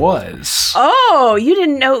that was. Oh, you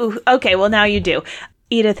didn't know? Okay, well, now you do.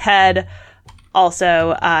 Edith Head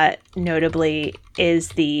also, notably, is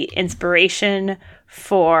the inspiration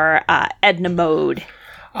for Edna Mode in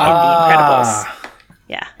The Incredibles.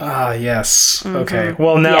 Yeah. Yes. Mm-hmm. Okay.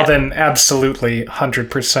 Well, now then, absolutely,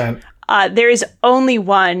 100%. There is only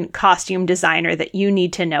one costume designer that you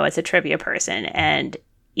need to know as a trivia person, and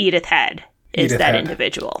Edith Head is that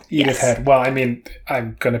individual. Edith Head. Well, I mean,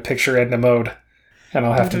 I'm going to picture Edna Mode, and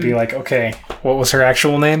I'll have to be like, okay, what was her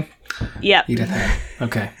actual name? Yep. Edith Head.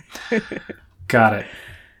 Okay. Got it.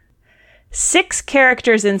 6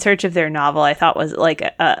 characters in search of their novel, I thought was like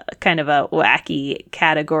a kind of a wacky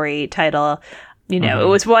category title. You know, It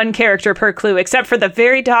was 1 character per clue, except for the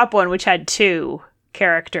very top one, which had 2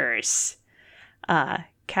 characters.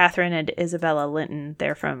 Catherine and Isabella Linton.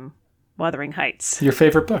 They're from Wuthering Heights. Your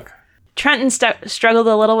favorite book? Trenton struggled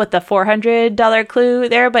a little with the $400 clue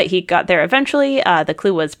there, but he got there eventually. The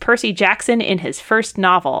clue was Percy Jackson in his first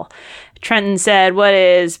novel. Trenton said, what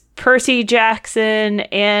is Percy Jackson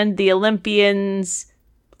and the Olympians,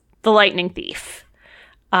 the Lightning Thief?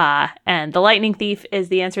 And the Lightning Thief is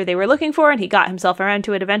the answer they were looking for, and he got himself around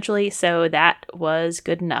to it eventually, so that was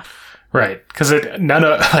good enough. Right, because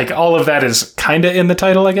all of that is kind of in the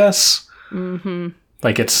title, I guess. Mm-hmm.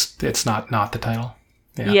 Like it's not the title.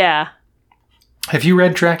 Yeah. Have you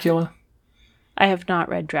read Dracula? I have not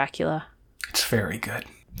read Dracula. It's very good.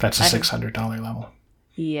 That's a $600 level.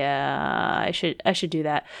 Yeah, I should do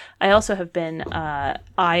that. I also have been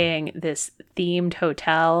eyeing this themed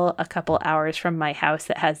hotel a couple hours from my house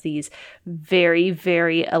that has these very,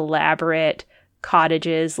 very elaborate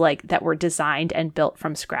cottages like that were designed and built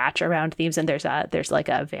from scratch around themes. And there's like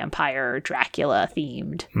a vampire Dracula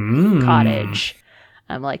themed cottage.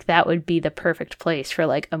 I'm like, that would be the perfect place for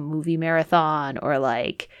like a movie marathon or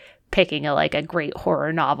like picking a great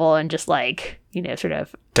horror novel and just like, sort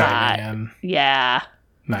of diving in. Yeah.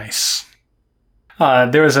 Nice.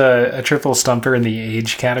 There was a triple stumper in the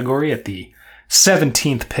age category at the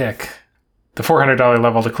 17th pick. The $400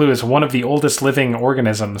 level. The clue is one of the oldest living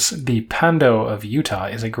organisms. The Pando of Utah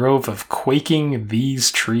is a grove of quaking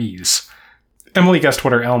these trees. Emily guessed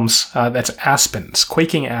what are elms. That's aspens.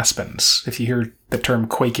 Quaking aspens. If you hear the term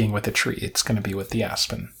quaking with a tree, it's going to be with the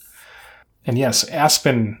aspen. And yes,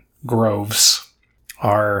 aspen groves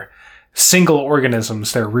are single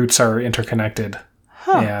organisms. Their roots are interconnected.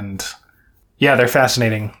 Huh. And yeah, they're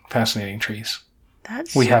fascinating trees.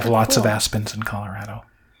 We have lots of aspens in Colorado.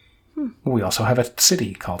 We also have a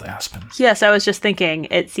city called Aspen. Yes, I was just thinking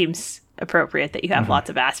it seems appropriate that you have lots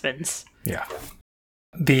of aspens. Yeah.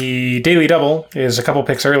 The Daily Double is a couple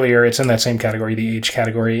picks earlier. It's in that same category, the age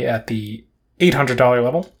category, at the $800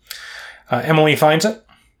 level. Emily finds it.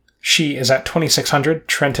 She is at $2,600.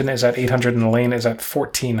 Trenton is at $800, and Elaine is at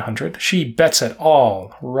 $1,400. She bets it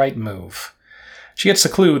all. Right move. She gets the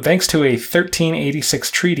clue thanks to a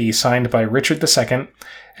 1386 treaty signed by Richard II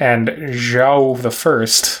and João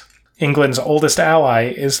I. England's oldest ally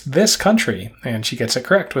is this country, and she gets it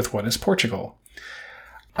correct with what is Portugal.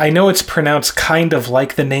 I know it's pronounced kind of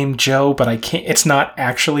like the name Joe, but I can't. It's not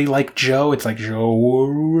actually like Joe. It's like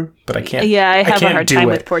Joe, but I can't. Yeah, I have a hard time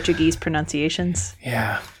with Portuguese pronunciations.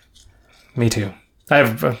 Yeah, me too. I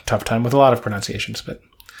have a tough time with a lot of pronunciations, but.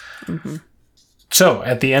 So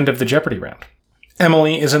at the end of the Jeopardy round,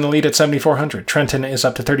 Emily is in the lead at 7,400. Trenton is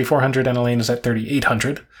up to 3,400, and Elaine is at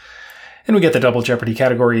 3,800. And we get the double Jeopardy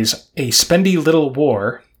categories: A Spendy Little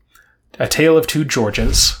War, A Tale of Two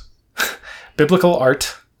Georges, Biblical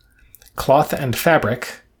Art, Cloth and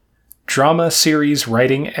Fabric, Drama Series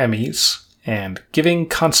Writing Emmys, and Giving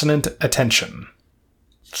Consonant Attention.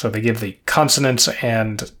 So they give the consonants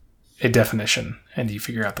and a definition, and you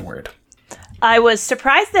figure out the word. I was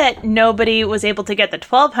surprised that nobody was able to get the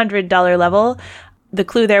 $1,200 level. The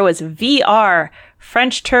clue there was VR,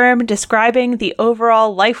 French term describing the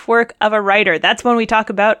overall life work of a writer. That's one we talk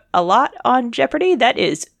about a lot on Jeopardy. That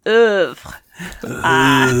is oeuvre.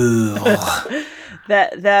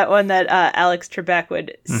 That one that Alex Trebek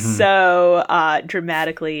would so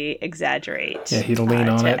dramatically exaggerate. Yeah, he'd lean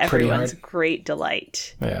on it pretty hard. Everyone's great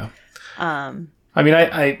delight. Yeah. I mean,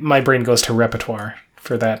 I my brain goes to repertoire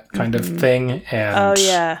for that kind of thing,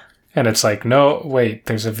 and and it's like, no, wait,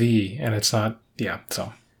 there's a V, and it's not. Yeah,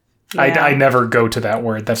 so I never go to that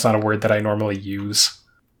word. That's not a word that I normally use.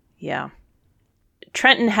 Yeah.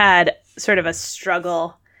 Trenton had sort of a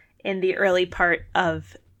struggle in the early part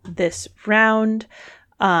of this round.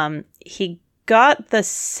 He got the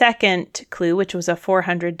second clue, which was a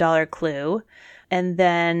 $400 clue, and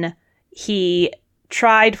then he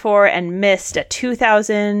tried for and missed a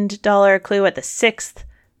 $2,000 clue at the 6th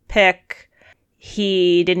pick.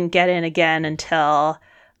 He didn't get in again until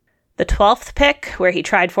the 12th pick, where he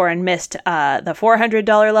tried for and missed the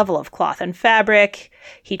 $400 level of Cloth and Fabric.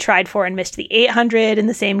 He tried for and missed the $800 in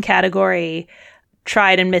the same category.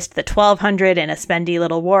 Tried and missed the $1,200 in A Spendy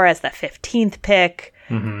Little War as the 15th pick.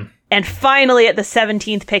 And finally, at the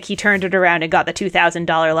 17th pick, he turned it around and got the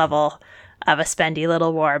 $2,000 level of A Spendy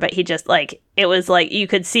Little War. But he just, it was like, you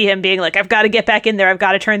could see him being like, I've got to get back in there. I've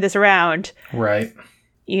got to turn this around. Right.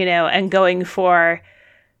 And going for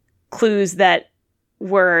clues that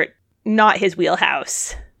were not his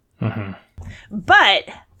wheelhouse. But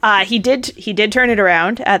He did turn it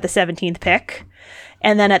around at the 17th pick.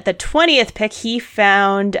 And then at the 20th pick, he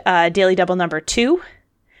found Daily Double number 2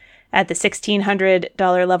 at the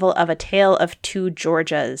 $1,600 level of A Tale of Two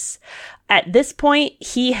Georgias. At this point,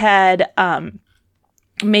 he had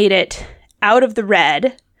made it out of the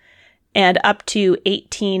red and up to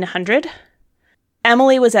 1,800.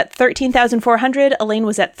 Emily was at 13,400. Elaine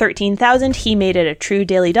was at 13,000. He made it a true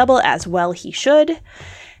Daily Double, as well he should,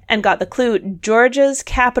 and got the clue. Georgia's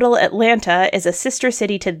capital, Atlanta, is a sister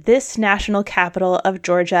city to this national capital of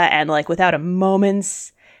Georgia. And like without a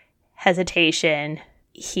moment's hesitation,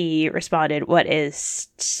 he responded, "What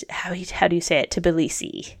is how do you say it?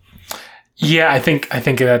 Tbilisi." Yeah, I think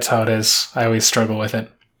that's how it is. I always struggle with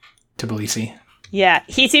it. Tbilisi. Yeah,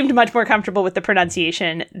 he seemed much more comfortable with the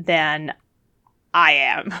pronunciation than I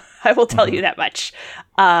am. I will tell you that much.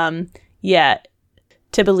 Yeah,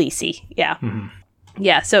 Tbilisi. Yeah. Mm-hmm.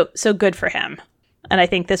 Yeah, so good for him. And I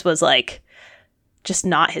think this was like just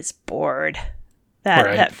not his board.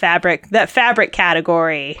 That fabric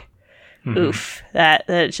category. Mm-hmm. Oof. That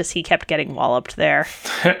just he kept getting walloped there.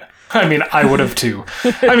 I mean, I would have too.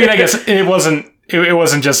 I mean, I guess it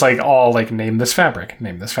wasn't just like all like name this fabric.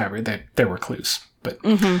 There were clues, but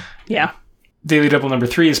mm-hmm. Yeah. Daily Double number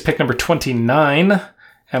 3 is pick number 29.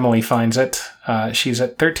 Emily finds it. She's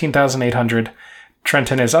at 13,800.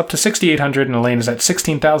 Trenton is up to 6,800, and Elaine is at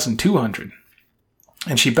 16,200.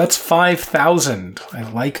 And she bets 5,000. I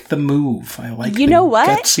like the move. I like the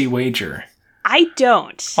gutsy wager. I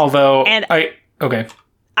don't. Although, okay.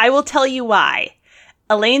 I will tell you why.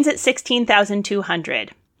 Elaine's at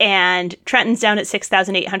 16,200, and Trenton's down at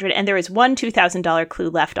 6,800, and there is one $2,000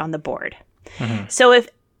 clue left on the board. Mm-hmm. So if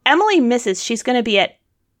Emily misses, she's going to be at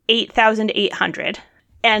 8,800.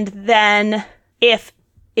 And then if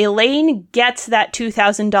Elaine gets that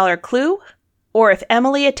 $2,000 clue, or if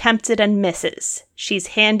Emily attempts it and misses, she's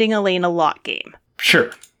handing Elaine a lot game.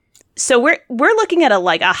 Sure. So we're looking at a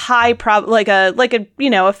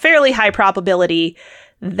fairly high probability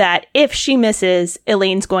that if she misses,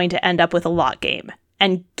 Elaine's going to end up with a lot game.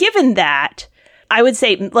 And given that, I would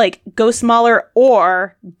say like go smaller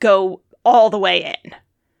or go all the way in.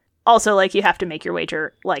 Also, like you have to make your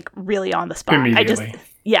wager like really on the spot. Immediately.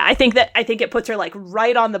 I think it puts her like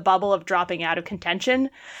right on the bubble of dropping out of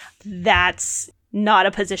contention. That's not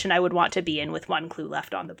a position I would want to be in with one clue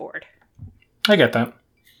left on the board. I get that.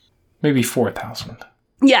 Maybe 4,000.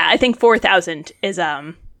 Yeah, I think 4,000 is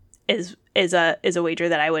a wager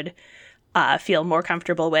that I would feel more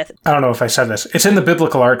comfortable with. I don't know if I said this. It's in the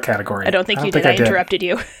biblical art category. I don't think you did. I interrupted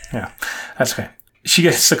you. Yeah, that's okay. She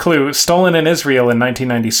gets the clue. Stolen in Israel in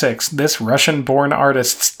 1996, this Russian-born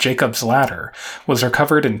artist's Jacob's Ladder was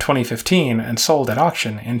recovered in 2015 and sold at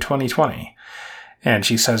auction in 2020. And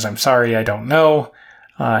she says, "I'm sorry, I don't know."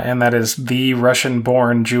 And that is the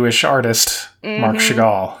Russian-born Jewish artist, Marc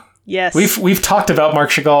Chagall. Yes. We've talked about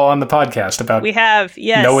Marc Chagall on the podcast about we have,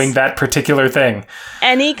 yes. knowing that particular thing.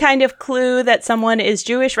 Any kind of clue that someone is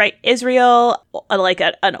Jewish, right? Israel, like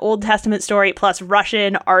an Old Testament story plus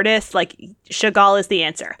Russian artist, like Chagall is the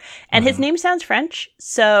answer. And his name sounds French,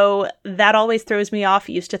 so that always throws me off.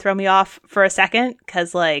 It used to throw me off for a second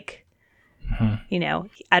because like, I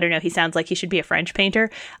don't know, he sounds like he should be a French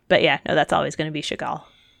painter. But yeah, no, that's always going to be Chagall.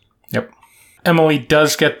 Yep. Emily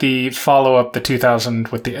does get the follow-up, the 2,000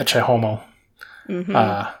 with the Ecce Homo.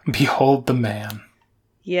 Mm-hmm. Behold the man.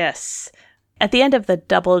 Yes. At the end of the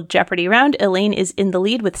double Jeopardy round, Elaine is in the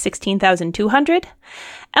lead with 16,200.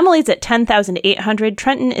 Emily's at 10,800.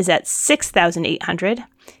 Trenton is at 6,800.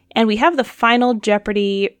 And we have the final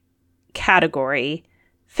Jeopardy category,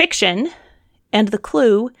 fiction, and the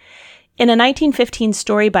clue. In a 1915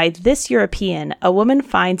 story by this European, a woman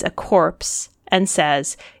finds a corpse and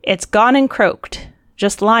says, "It's gone and croaked,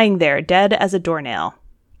 just lying there, dead as a doornail."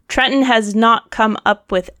 Trenton has not come up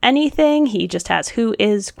with anything. He just has "who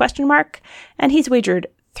is?" ? And he's wagered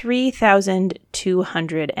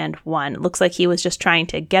 3,201. Looks like he was just trying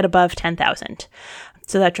to get above 10,000.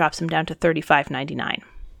 So that drops him down to 35.99.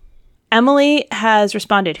 Emily has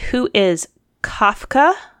responded, "Who is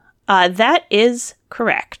Kafka?" That is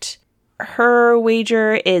correct. Her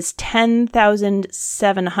wager is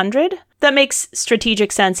 10,700. That makes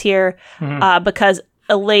strategic sense here because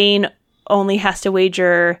Elaine only has to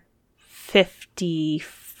wager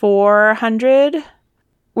 5,400.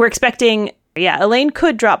 We're expecting, Elaine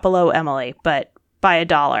could drop below Emily, but by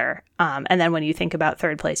 $1. And then when you think about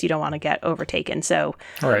third place, you don't want to get overtaken. So,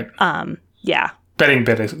 all right. Betting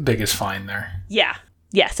big is fine there. Yeah.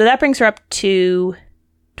 Yeah. So that brings her up to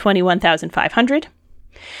 21,500.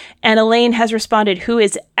 And Elaine has responded, "Who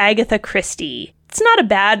is Agatha Christie?" it's not a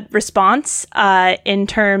bad response in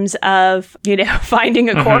terms of, finding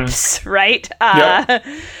a corpse, right? Yep.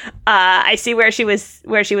 I see where she was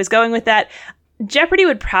going with that. Jeopardy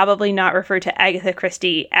would probably not refer to Agatha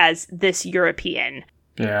Christie as this European.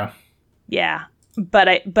 Yeah. Yeah. But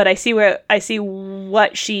I see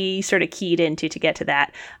what she sort of keyed into to get to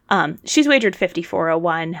that. She's wagered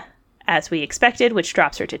 5401 as we expected, which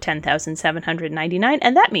drops her to 10,799,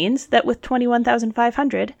 and that means that with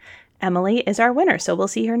 21,500, Emily is our winner. So we'll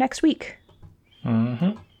see her next week.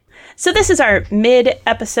 Mm-hmm. So this is our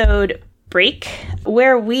mid-episode break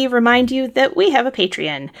where we remind you that we have a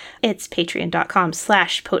Patreon. It's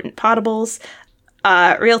patreon.com/potentpotables.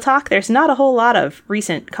 Real talk, there's not a whole lot of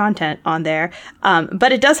recent content on there,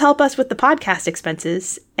 but it does help us with the podcast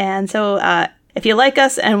expenses. And so if you like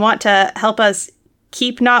us and want to help us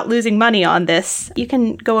keep not losing money on this, you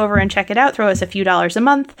can go over and check it out. Throw us a few dollars a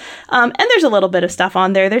month. And there's a little bit of stuff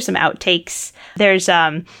on there. There's some outtakes. There's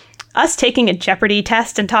us taking a Jeopardy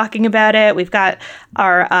test and talking about it. We've got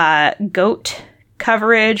our GOAT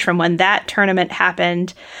coverage from when that tournament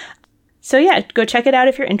happened. So yeah, go check it out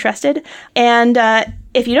if you're interested. And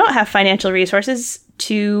if you don't have financial resources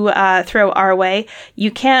to throw our way, you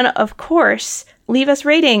can, of course, leave us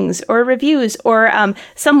ratings or reviews. Or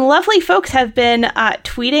some lovely folks have been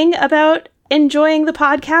tweeting about enjoying the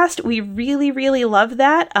podcast. We really, really love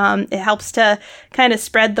that. It helps to kind of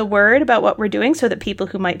spread the word about what we're doing so that people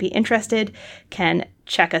who might be interested can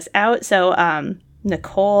check us out. So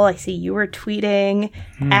Nicole, I see you were tweeting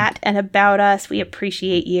at and about us. We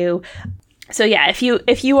appreciate you. So yeah, if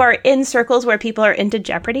you are in circles where people are into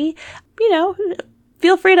Jeopardy,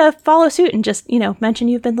 feel free to follow suit and just, mention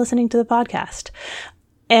you've been listening to the podcast.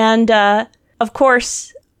 And of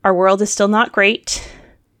course, our world is still not great.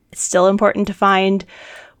 It's still important to find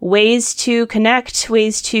ways to connect,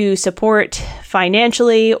 ways to support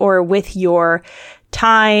financially or with your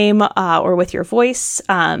time or with your voice.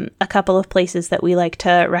 A couple of places that we like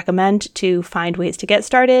to recommend to find ways to get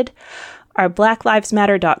started are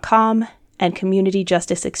blacklivesmatter.com and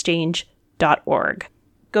communityjusticeexchange.org.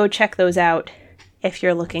 Go check those out if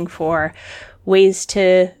you're looking for ways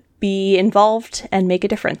to be involved and make a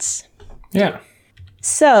difference. Yeah.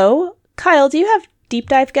 So, Kyle, do you have deep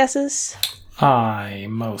dive guesses? I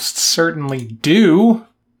most certainly do.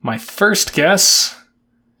 My first guess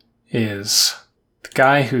is the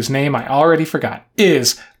guy whose name I already forgot,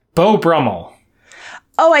 is Beau Brummel.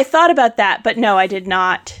 Oh, I thought about that, but no, I did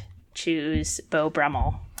not choose Beau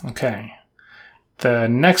Brummel. Okay. The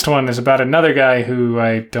next one is about another guy who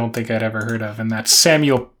I don't think I'd ever heard of, and that's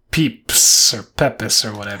Samuel Pepys or Pepys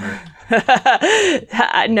or whatever.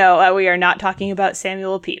 No, we are not talking about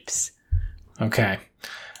Samuel Pepys. Okay.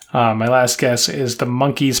 My last guess is the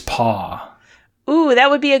monkey's paw. Ooh,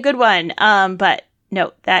 that would be a good one. But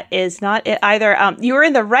no, that is not it either. You were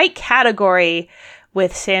in the right category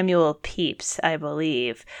with Samuel Pepys, I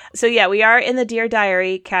believe. So yeah, we are in the Dear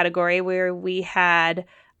Diary category where we had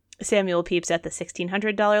Samuel Pepys at the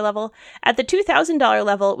 $1,600 level. At the $2,000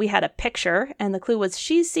 level, we had a picture, and the clue was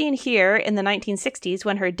she's seen here in the 1960s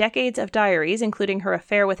when her decades of diaries, including her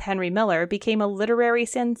affair with Henry Miller, became a literary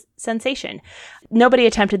sensation. Nobody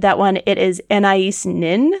attempted that one. It is Anais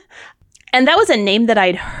Nin. And that was a name that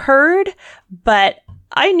I'd heard, but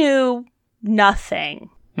I knew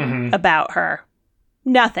nothing about her.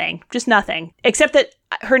 Nothing. Just nothing. Except that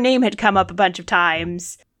her name had come up a bunch of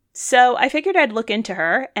times. So I figured I'd look into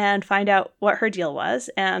her and find out what her deal was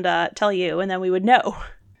and tell you, and then we would know.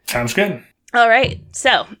 Sounds good. All right.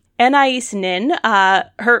 So Anais Nin,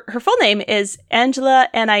 her full name is Angela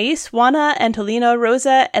Anais Juana Antolina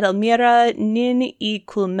Rosa Edelmira Nin y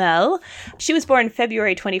Coulmel. She was born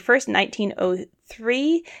February 21st,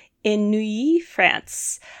 1903 in Neuilly,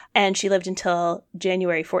 France, and she lived until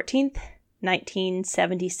January 14th,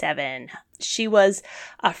 1977. She was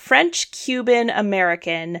a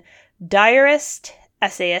French-Cuban-American diarist,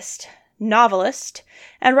 essayist, novelist,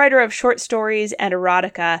 and writer of short stories and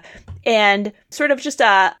erotica, and sort of just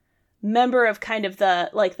a member of kind of the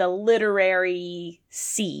literary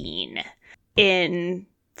scene in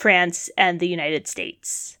France and the United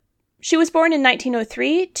States. She was born in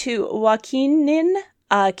 1903 to Joaquin Nin,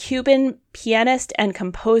 a Cuban pianist and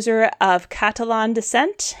composer of Catalan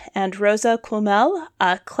descent, and Rosa Coulmel,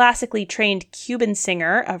 a classically trained Cuban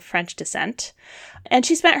singer of French descent. And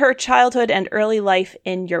she spent her childhood and early life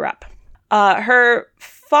in Europe. Her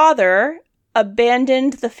father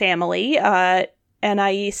abandoned the family,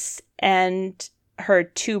 Anais and her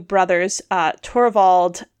two brothers,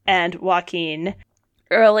 Torvald and Joaquin,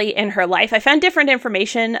 early in her life. I found different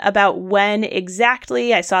information about when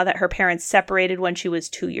exactly. I saw that her parents separated when she was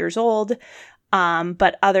 2 years old.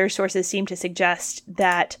 but other sources seem to suggest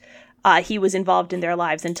that he was involved in their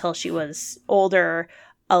lives until she was older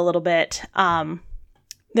a little bit.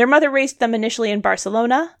 Their mother raised them initially in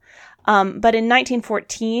Barcelona, but in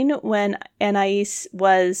 1914, when Anais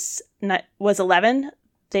was 11,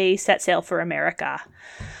 they set sail for America.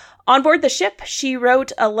 On board the ship, she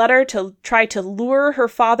wrote a letter to try to lure her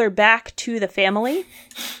father back to the family.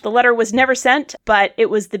 The letter was never sent, but it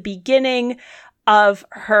was the beginning of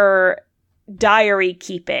her diary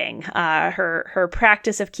keeping. Her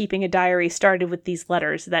practice of keeping a diary started with these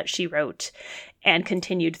letters that she wrote and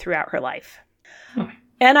continued throughout her life.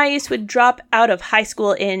 Anais would drop out of high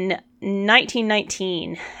school in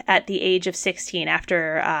 1919 at the age of 16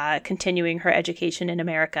 after continuing her education in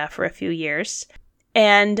America for a few years,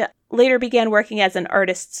 and later began working as an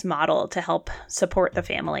artist's model to help support the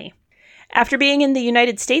family. After being in the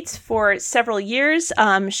United States for several years,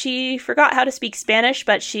 she forgot how to speak Spanish,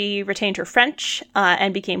 but she retained her French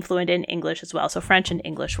and became fluent in English as well. So French and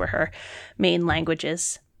English were her main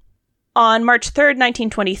languages. On March 3rd,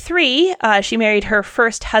 1923, she married her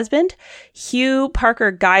first husband, Hugh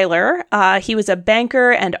Parker Guyler. He was a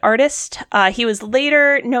banker and artist. He was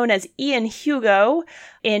later known as Ian Hugo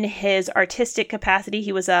in his artistic capacity.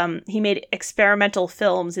 He made experimental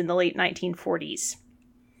films in the late 1940s.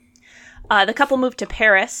 The couple moved to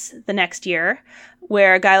Paris the next year,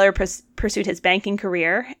 where Guyler pursued his banking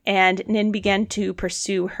career, and Nin began to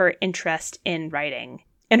pursue her interest in writing.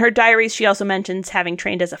 In her diaries, she also mentions having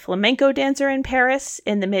trained as a flamenco dancer in Paris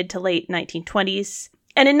in the mid to late 1920s.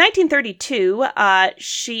 And in 1932,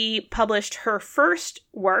 she published her first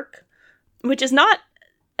work, which is not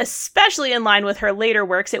especially in line with her later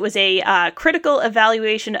works. It was a critical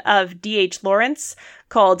evaluation of D.H. Lawrence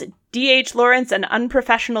called D.H. Lawrence, An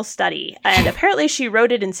Unprofessional Study. And apparently she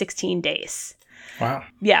wrote it in 16 days. Wow.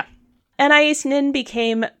 Yeah. Anais Nin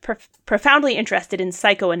became profoundly interested in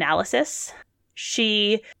psychoanalysis.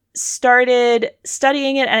 She started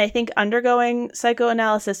studying it and I think undergoing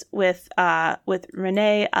psychoanalysis with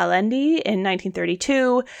René Alendi in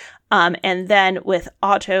 1932, and then with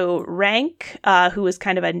Otto Rank, who was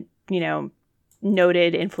kind of a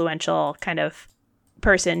noted influential kind of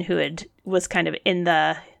person who was kind of in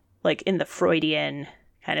the Freudian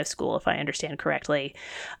kind of school, if I understand correctly.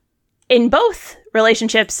 In both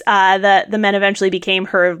relationships, the men eventually became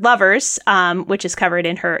her lovers, which is covered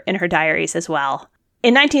in her diaries as well.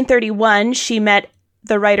 In 1931, she met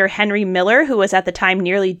the writer Henry Miller, who was at the time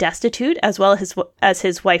nearly destitute, as well as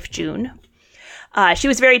his wife June. She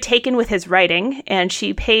was very taken with his writing, and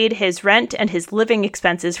she paid his rent and his living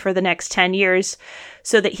expenses for the next 10 years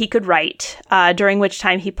so that he could write, during which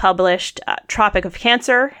time he published Tropic of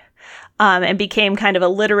Cancer, and became kind of a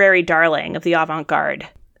literary darling of the avant-garde.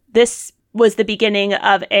 This was the beginning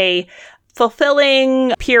of a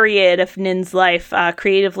fulfilling period of Nin's life,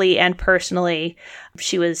 creatively and personally.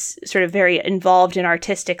 She was sort of very involved in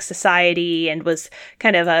artistic society and was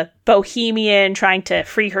kind of a bohemian trying to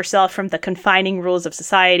free herself from the confining rules of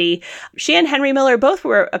society. She and Henry Miller both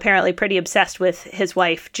were apparently pretty obsessed with his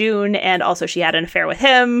wife, June, and also she had an affair with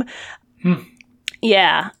him.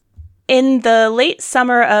 Yeah. In the late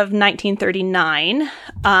summer of 1939,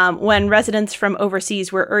 when residents from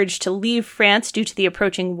overseas were urged to leave France due to the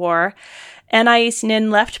approaching war, Anais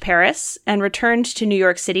Nin left Paris and returned to New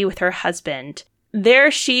York City with her husband.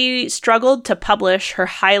 There, she struggled to publish her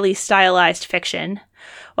highly stylized fiction,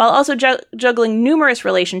 while also juggling numerous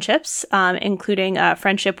relationships, including a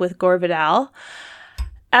friendship with Gore Vidal.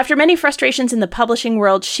 After many frustrations in the publishing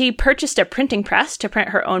world, she purchased a printing press to print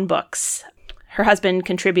her own books. Her husband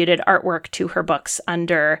contributed artwork to her books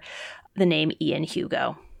under the name Ian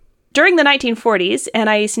Hugo. During the 1940s,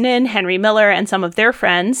 Anais Nin, Henry Miller, and some of their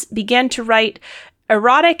friends began to write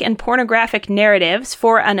erotic and pornographic narratives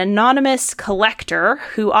for an anonymous collector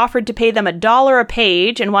who offered to pay them $1 a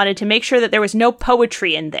page and wanted to make sure that there was no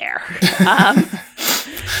poetry in there.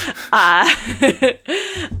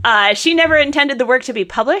 She never intended the work to be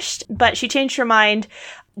published, but she changed her mind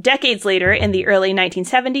decades later in the early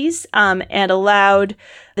 1970s, and allowed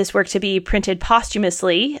this work to be printed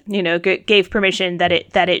posthumously, gave permission that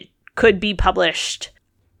it could be published.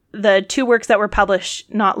 The two works that were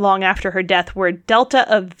published not long after her death were Delta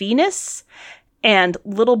of Venus and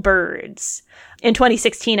Little Birds. In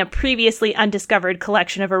 2016, a previously undiscovered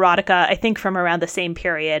collection of erotica, I think from around the same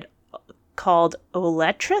period, called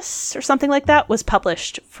Oletris or something like that, was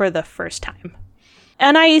published for the first time.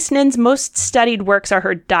 Anais Nin's most studied works are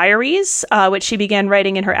her diaries, which she began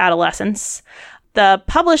writing in her adolescence. The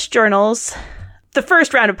published journals, the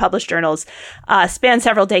first round of published journals, span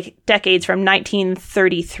several decades from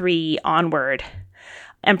 1933 onward,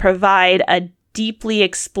 and provide a deeply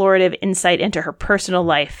explorative insight into her personal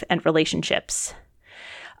life and relationships.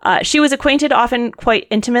 She was acquainted often quite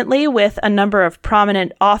intimately with a number of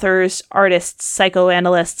prominent authors, artists,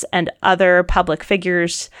 psychoanalysts, and other public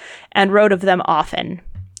figures, and wrote of them often.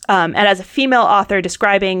 And as a female author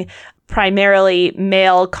describing primarily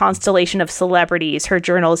male constellation of celebrities, her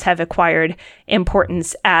journals have acquired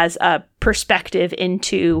importance as a perspective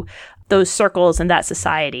into those circles and that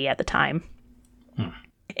society at the time.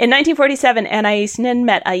 In 1947, Anais Nin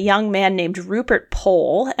met a young man named Rupert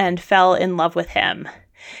Pole and fell in love with him.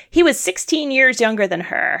 He was 16 years younger than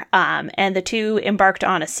her, and the two embarked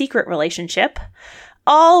on a secret relationship,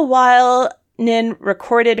 all while Nin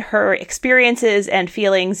recorded her experiences and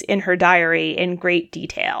feelings in her diary in great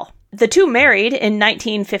detail. The two married in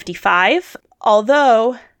 1955,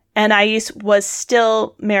 although Anais was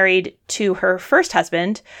still married to her first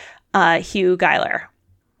husband, Hugh Geiler.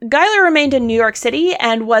 Geiler remained in New York City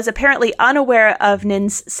and was apparently unaware of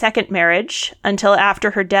Nin's second marriage until after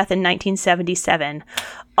her death in 1977,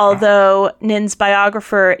 although Nin's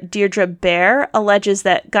biographer Deirdre Bair alleges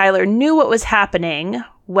that Geiler knew what was happening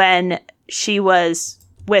when she was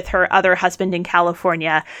with her other husband in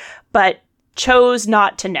California, but chose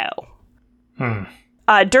not to know.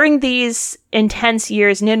 During these intense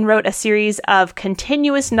years, Nin wrote a series of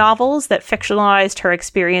continuous novels that fictionalized her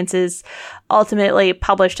experiences, ultimately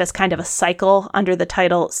published as kind of a cycle under the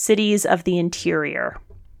title Cities of the Interior.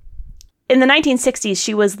 In the 1960s,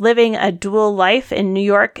 she was living a dual life in New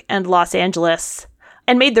York and Los Angeles,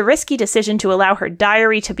 and made the risky decision to allow her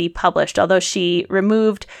diary to be published, although she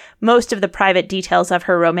removed most of the private details of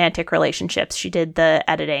her romantic relationships. She did the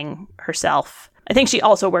editing herself. I think she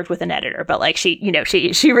also worked with an editor, but like she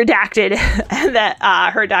redacted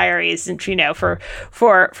that her diaries,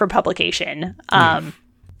 for publication.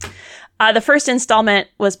 The first installment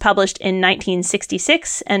was published in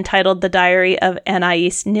 1966, entitled "The Diary of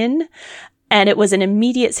Anais Nin," and it was an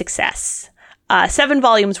immediate success. 7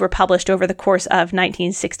 volumes were published over the course of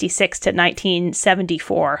 1966 to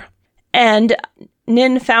 1974, and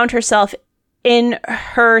Nin found herself in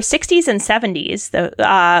her 60s and 70s,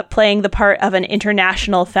 playing the part of an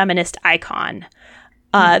international feminist icon.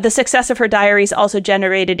 The success of her diaries also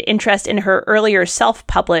generated interest in her earlier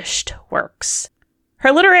self-published works.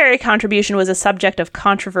 Her literary contribution was a subject of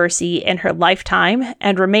controversy in her lifetime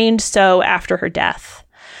and remained so after her death.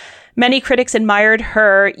 Many critics admired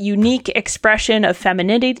her unique expression of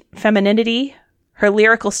femininity, her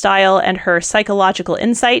lyrical style, and her psychological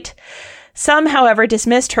insight. Some, however,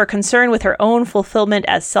 dismissed her concern with her own fulfillment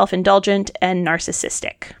as self-indulgent and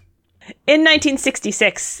narcissistic. In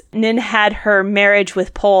 1966, Nin had her marriage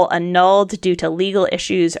with Pole annulled due to legal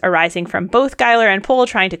issues arising from both Geiler and Pole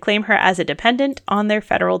trying to claim her as a dependent on their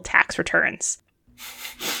federal tax returns.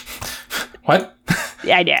 What?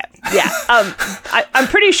 Yeah, I know. Yeah. I'm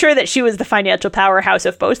pretty sure that she was the financial powerhouse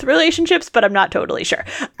of both relationships, but I'm not totally sure.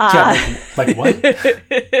 Like what?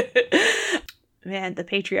 Man, the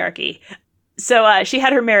patriarchy. So she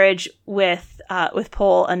had her marriage with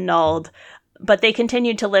Pole annulled, but they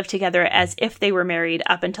continued to live together as if they were married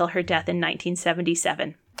up until her death in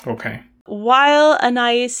 1977. Okay. While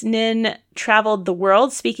Anais Nin traveled the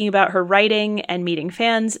world speaking about her writing and meeting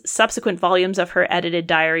fans, subsequent volumes of her edited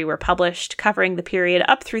diary were published, covering the period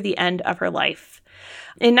up through the end of her life.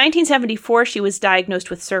 In 1974, she was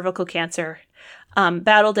diagnosed with cervical cancer,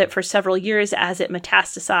 battled it for several years as it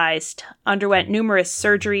metastasized, underwent numerous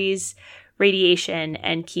surgeries, radiation,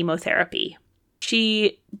 and chemotherapy.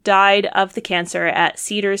 She died of the cancer at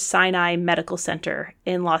Cedars-Sinai Medical Center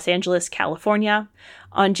in Los Angeles, California,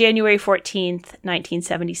 on January 14th,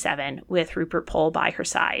 1977, with Rupert Pole by her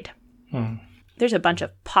side. There's a bunch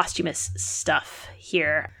of posthumous stuff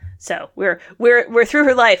here. So we're through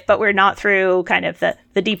her life, but we're not through kind of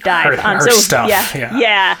the deep dive. Her stuff.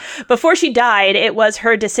 Yeah. Before she died, it was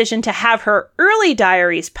her decision to have her early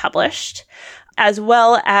diaries published, as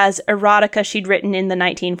well as erotica she'd written in the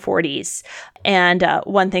 1940s. And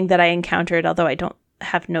one thing that I encountered, although I don't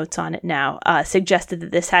have notes on it now, suggested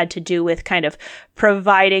that this had to do with kind of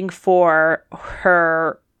providing for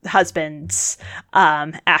her husbands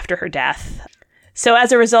after her death. So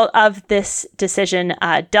as a result of this decision,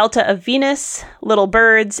 Delta of Venus, Little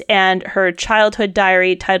Birds, and her childhood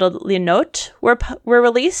diary titled Les Notes were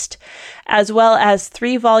released, as well as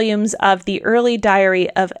 3 volumes of the early diary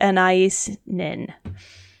of Anais Nin.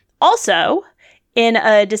 Also, in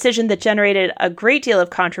a decision that generated a great deal of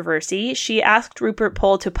controversy, she asked Rupert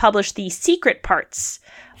Pole to publish the secret parts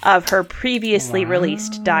of her previously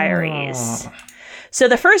released diaries. So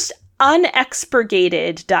the first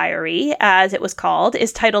unexpurgated diary, as it was called,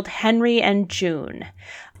 is titled Henry and June.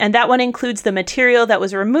 And that one includes the material that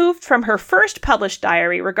was removed from her first published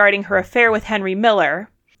diary regarding her affair with Henry Miller.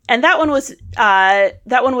 And that one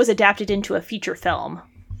was adapted into a feature film.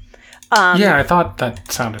 Yeah, I thought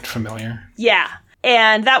that sounded familiar. Yeah.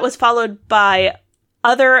 And that was followed by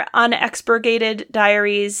other unexpurgated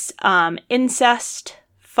diaries, Incest,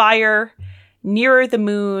 Fire, Nearer the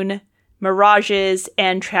Moon, Mirages,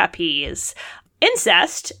 and Trapeze.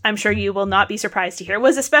 Incest, I'm sure you will not be surprised to hear,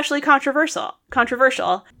 was especially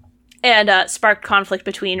controversial, and sparked conflict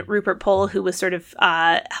between Rupert Pohl, who was sort of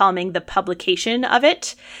helming the publication of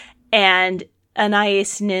it, and Anais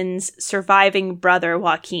Nin's surviving brother,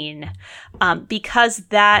 Joaquin, because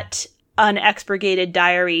that unexpurgated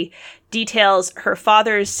diary details her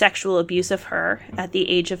father's sexual abuse of her at the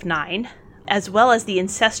age of 9, as well as the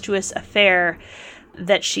incestuous affair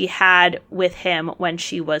that she had with him when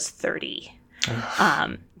she was 30.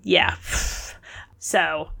 Yeah.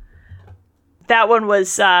 So that one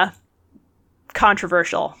was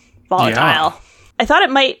controversial, volatile. Yeah. I thought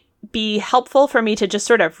it might be helpful for me to just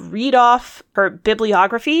sort of read off her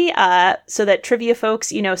bibliography so that trivia folks,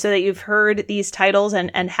 so that you've heard these titles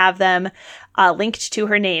and have them linked to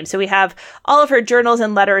her name. So we have all of her journals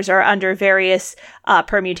and letters are under various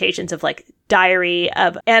permutations of like Diary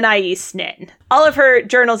of Anais Nin. All of her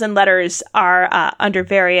journals and letters are under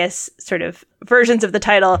various sort of versions of the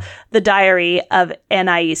title, The Diary of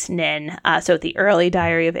Anais Nin. So the early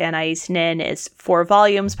Diary of Anais Nin is 4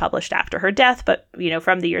 volumes published after her death, but,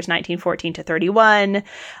 from the years 1914 to 31.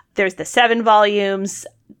 There's the 7 volumes,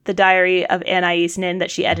 The Diary of Anais Nin,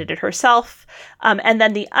 that she edited herself. And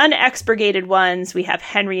then the unexpurgated ones, we have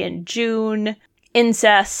Henry and June,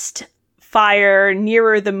 Incest, Fire,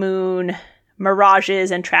 Nearer the Moon,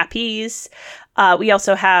 Mirages, and Trapeze. We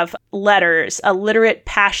also have letters, A Literate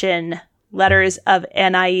Passion, letters of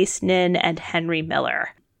Anais Nin and Henry Miller.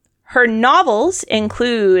 Her novels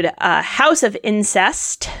include House of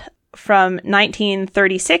Incest from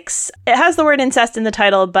 1936. It has the word incest in the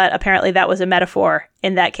title, but apparently that was a metaphor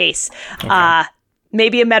in that case. Okay.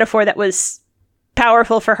 Maybe a metaphor that was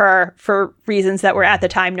powerful for her for reasons that were at the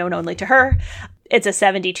time known only to her. It's a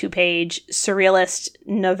 72-page surrealist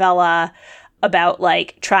novella about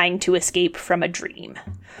trying to escape from a dream.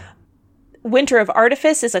 Winter of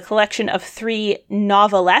Artifice is a collection of 3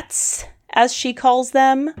 novelettes, as she calls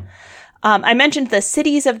them. I mentioned the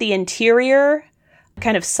Cities of the Interior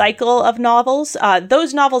kind of cycle of novels.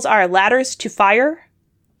 Those novels are Ladders to Fire,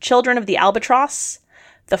 Children of the Albatross,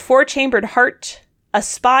 The Four-Chambered Heart, A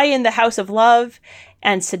Spy in the House of Love,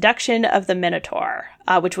 and Seduction of the Minotaur,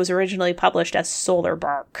 which was originally published as Solar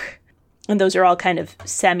Bark. And those are all kind of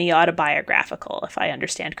semi-autobiographical, if I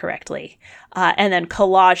understand correctly. And then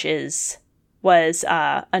Collages was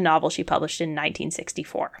a novel she published in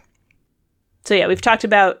 1964. So yeah, we've talked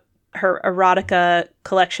about her erotica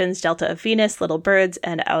collections, Delta of Venus, Little Birds,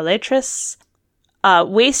 and Auletris.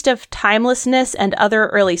 Waste of Timelessness and Other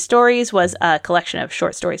Early Stories was a collection of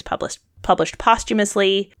short stories published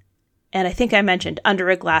posthumously. And I think I mentioned Under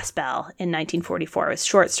a Glass Bell in 1944 was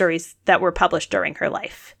short stories that were published during her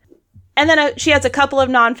life. And then she has a couple of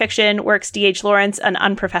nonfiction works, D.H. Lawrence, An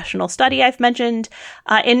Unprofessional Study, I've mentioned.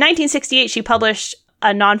 In 1968, she published a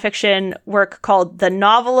nonfiction work called The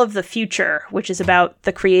Novel of the Future, which is about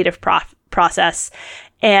the creative process.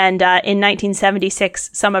 And in 1976,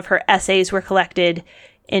 some of her essays were collected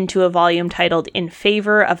into a volume titled In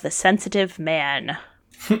Favor of the Sensitive Man.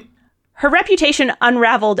 Her reputation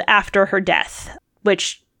unraveled after her death,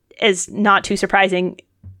 which is not too surprising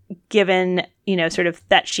given, sort of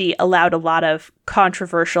that she allowed a lot of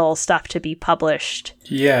controversial stuff to be published.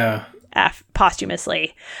 Yeah.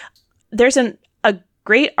 Posthumously. There's a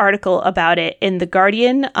great article about it in The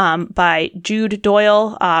Guardian by Jude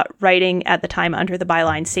Doyle, writing at the time under the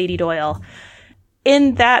byline Sadie Doyle.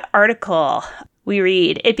 In that article, we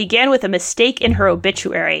read, "It began with a mistake in her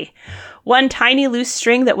obituary. One tiny loose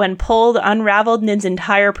string that when pulled unraveled Nin's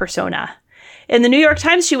entire persona. In the New York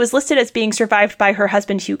Times, she was listed as being survived by her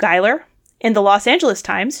husband, Hugh Geiler. In the Los Angeles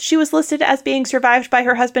Times, she was listed as being survived by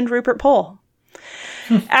her husband, Rupert Pohl.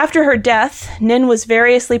 After her death, Nin was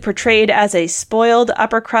variously portrayed as a spoiled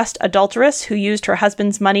upper-crust adulteress who used her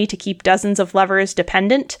husband's money to keep dozens of lovers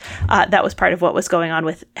dependent. That was part of what was going on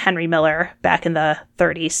with Henry Miller back in the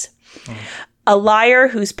 30s. A liar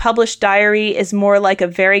whose published diary is more like a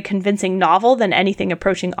very convincing novel than anything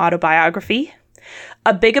approaching autobiography.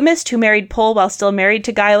 A bigamist who married Pohl while still married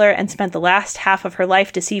to Geiler and spent the last half of her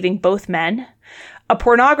life deceiving both men. A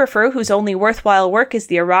pornographer whose only worthwhile work is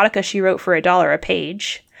the erotica she wrote for $1 a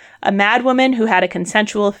page. A madwoman who had a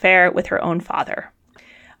consensual affair with her own father."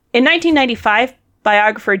 In 1995,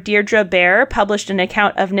 biographer Deirdre Bair published an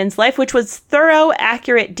account of Nin's life, which was thorough,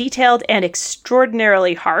 accurate, detailed, and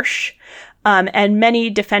extraordinarily harsh. And many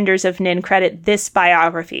defenders of Nin credit this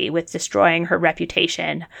biography with destroying her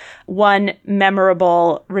reputation. One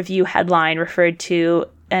memorable review headline referred to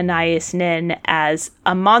Anais Nin as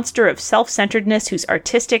a monster of self-centeredness whose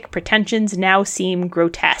artistic pretensions now seem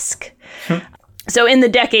grotesque. So in the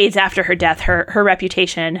decades after her death, her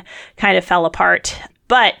reputation kind of fell apart.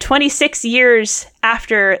 But 26 years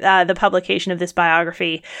after the publication of this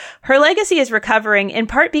biography, her legacy is recovering, in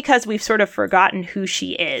part because we've sort of forgotten who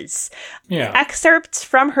she is. Yeah. Excerpts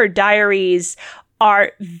from her diaries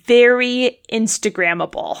are very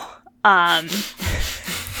Instagrammable.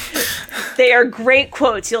 They are great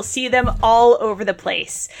quotes. You'll see them all over the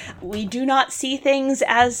place. We do not see things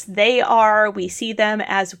as they are. We see them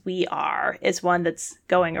as we are, is one that's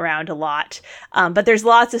going around a lot. But there's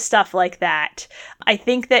lots of stuff like that. I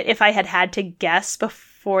think that if I had to guess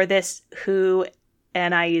before this who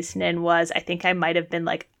Anais Nin was, I think I might have been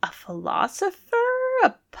like a philosopher,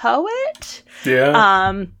 a poet.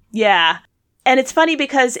 Yeah. Yeah. And it's funny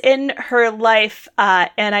because in her life,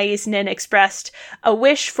 Anais Nin expressed a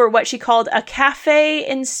wish for what she called a cafe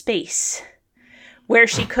in space, where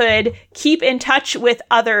she could keep in touch with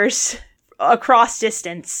others across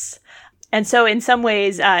distance. And so in some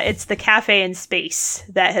ways, it's the cafe in space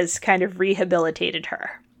that has kind of rehabilitated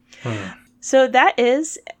her. So that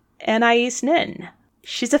is Anais Nin.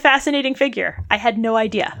 She's a fascinating figure. I had no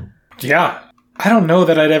idea. Yeah. I don't know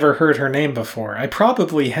that I'd ever heard her name before. I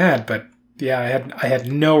probably had, but yeah, I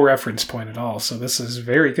had no reference point at all, so this is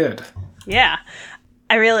very good. Yeah.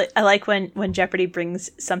 I like when Jeopardy brings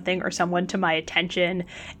something or someone to my attention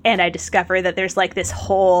and I discover that there's like this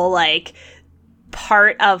whole like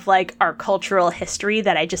part of like our cultural history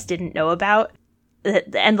that I just didn't know about.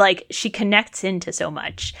 And like she connects into so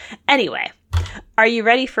much. Anyway, are you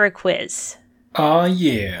ready for a quiz?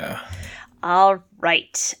 Yeah. All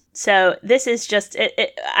right. So this is just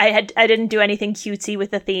I didn't do anything cutesy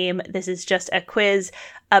with the theme. This is just a quiz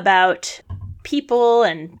about people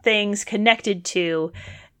and things connected to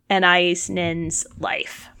Anais Nin's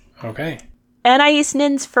life. Okay. Anais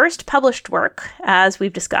Nin's first published work, as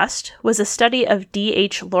we've discussed, was a study of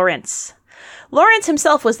D.H. Lawrence. Lawrence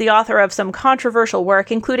himself was the author of some controversial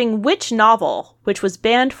work, including Witch Novel, which was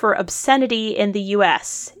banned for obscenity in the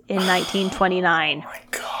U.S. in 1929. Oh my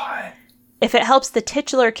God. If it helps, the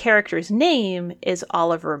titular character's name is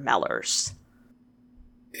Oliver Mellers.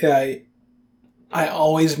 Yeah, I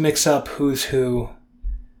always mix up who's who,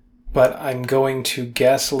 but I'm going to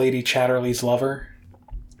guess Lady Chatterley's lover.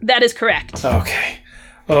 That is correct. Okay.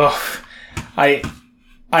 Ugh.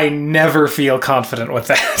 I never feel confident with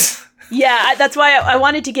that. Yeah, that's why I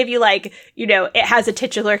wanted to give you, like, you know, it has a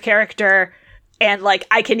titular character, and, like,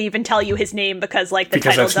 I can even tell you his name because, like, the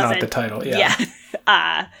title doesn't... Because that's not the title, yeah.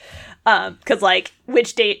 Yeah. Because, like,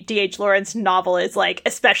 which D.H. Lawrence novel is, like,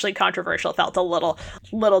 especially controversial, felt a little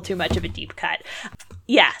too much of a deep cut.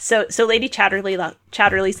 Yeah, so Lady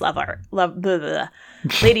Chatterley's lover,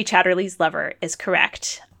 Lady Chatterley's lover is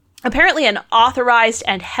correct. Apparently, an authorized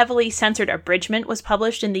and heavily censored abridgment was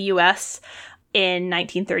published in the U.S. in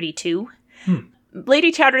 1932.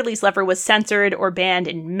 Lady Chatterley's lover was censored or banned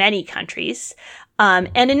in many countries. And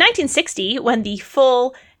in 1960, when the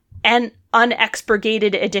full and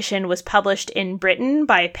unexpurgated edition was published in Britain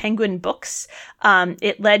by Penguin Books,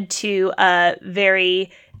 it led to a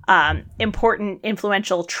very important,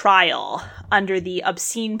 influential trial under the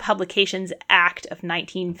Obscene Publications Act of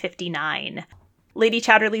 1959. Lady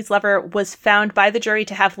Chatterley's lover was found by the jury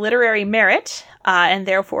to have literary merit and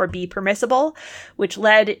therefore be permissible, which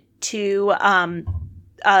led to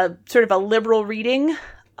sort of a liberal reading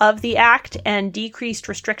of the act and decreased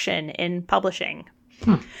restriction in publishing.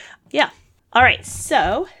 Yeah. All right.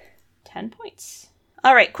 So 10 points.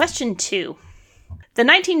 All right. Question 2. The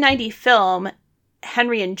 1990 film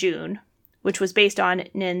Henry and June, which was based on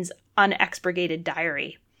Nin's unexpurgated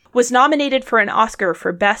diary, was nominated for an Oscar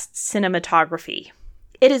for Best Cinematography.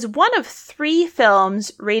 It is one of 3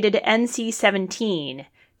 films rated NC-17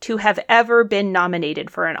 to have ever been nominated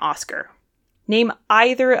for an Oscar. Name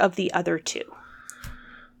either of the other 2.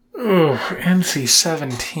 Ooh,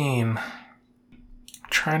 NC-17.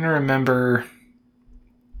 Trying to remember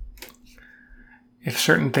if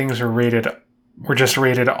certain things were just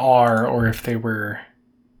rated R, or if they were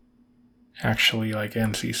actually like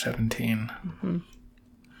NC-17. Mm-hmm.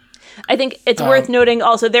 I think it's worth noting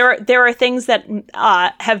also there are things that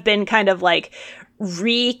have been kind of like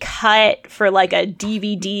recut for like a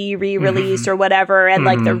DVD re-release or whatever, and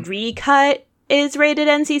like the recut is rated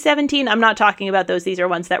NC-17. I'm not talking about those. These are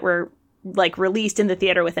ones that were like released in the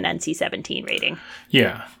theater with an NC-17 rating.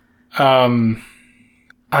 Yeah. I'm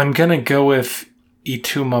gonna go with Y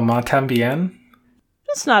tu mamá también.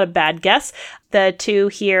 That's not a bad guess. The two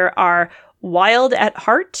here are Wild at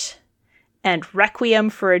Heart and Requiem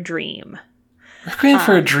for a Dream. Requiem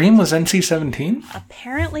for a Dream was NC-17?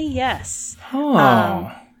 Apparently, yes.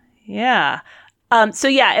 Oh. Yeah. So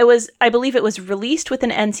yeah, I believe it was released with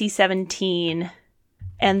an NC-17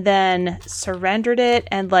 and then surrendered it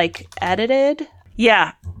and like edited.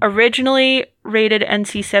 Yeah. Originally rated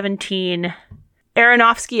NC-17.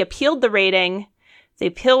 Aronofsky appealed the rating. The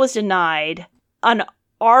appeal was denied. An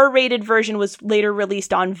R-rated version was later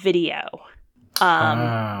released on video.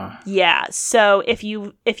 Yeah. So if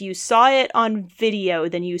you saw it on video,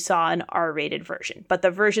 then you saw an R-rated version. But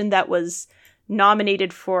the version that was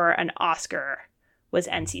nominated for an Oscar was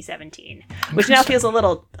NC-17, which now feels a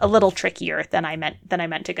little trickier than I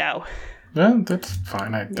meant to go. Yeah, that's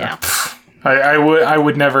fine. I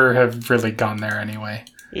would never have really gone there anyway.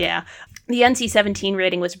 Yeah. The NC-17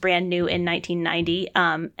 rating was brand new in 1990,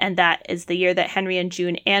 and that is the year that Henry and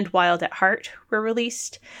June and Wild at Heart were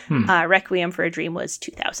released. Requiem for a Dream was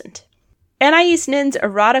 2000. Anais Nin's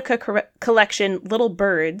erotica collection Little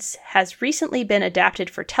Birds has recently been adapted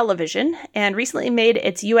for television and recently made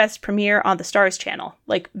its U.S. premiere on the Starz channel,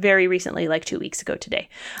 like very recently, like 2 weeks ago today.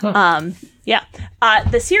 Oh.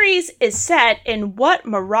 The series is set in what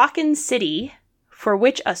Moroccan city for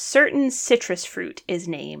which a certain citrus fruit is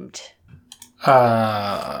named?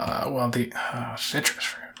 The citrus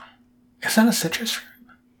fruit. Is that a citrus fruit?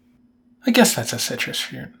 I guess that's a citrus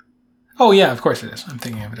fruit. Oh, yeah, of course it is. I'm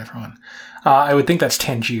thinking of a different one. I would think that's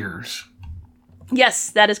Tangiers.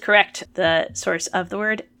 Yes, that is correct. The source of the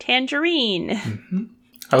word tangerine. Mm-hmm.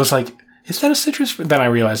 I was like, is that a citrus fruit? Then I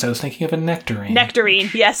realized I was thinking of a nectarine.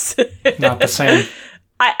 Nectarine, yes. Not the same.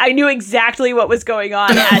 I knew exactly what was going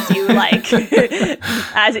on as you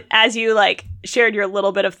as you shared your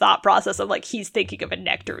little bit of thought process of like he's thinking of a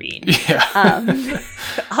nectarine. Yeah.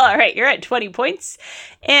 All right, you're at 20 points.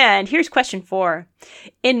 And here's question 4.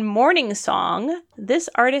 In Morning Song, this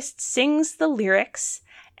artist sings the lyrics,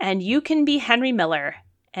 and you can be Henry Miller,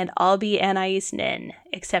 and I'll be Anais Nin,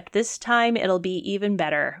 except this time it'll be even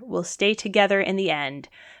better. We'll stay together in the end.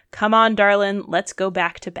 Come on, darling, let's go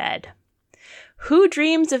back to bed. Who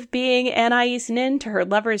dreams of being Anais Nin to her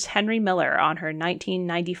lovers Henry Miller on her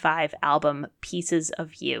 1995 album Pieces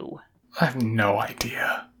of You? I have no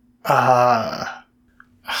idea. I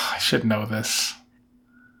should know this.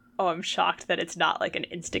 Oh, I'm shocked that it's not like an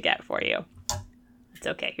insta-get for you. It's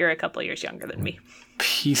okay. You're a couple years younger than me.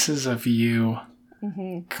 Pieces of You.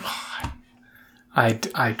 Mm-hmm. God.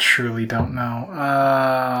 I truly don't know.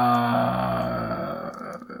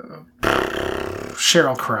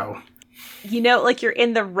 Sheryl Crow. You know, like you're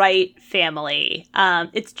in the right family.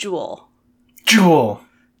 It's Jewel. Jewel.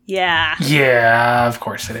 Yeah. Yeah, of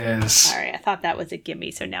course it is. All right, I thought that was a gimme,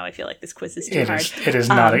 so now I feel like this quiz is too hard. It is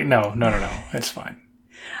not. No. It's fine.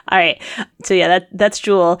 All right. So yeah, that's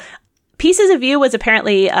Jewel. Pieces of You was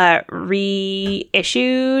apparently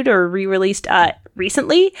reissued or re-released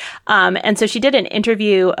recently. And so she did an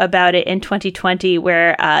interview about it in 2020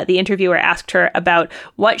 where the interviewer asked her about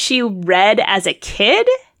what she read as a kid.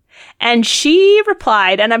 And she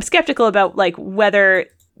replied, and I'm skeptical about like whether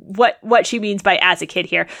what she means by as a kid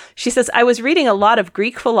here. She says, I was reading a lot of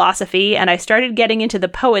Greek philosophy and I started getting into the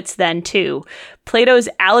poets then too. Plato's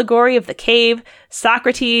Allegory of the Cave,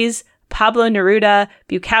 Socrates, Pablo Neruda,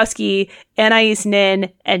 Bukowski, Anais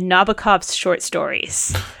Nin, and Nabokov's short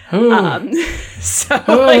stories. Hopefully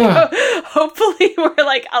we're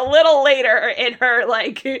like a little later in her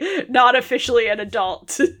like not officially an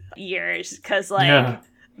adult years because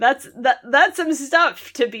That's some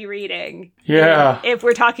stuff to be reading. Yeah. If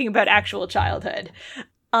we're talking about actual childhood.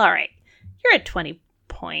 All right. You're at 20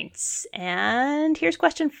 points. And here's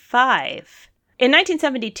question 5. In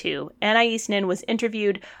 1972, Anais Nin was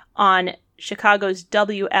interviewed on Chicago's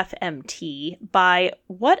WFMT by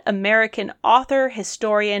what American author,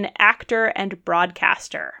 historian, actor, and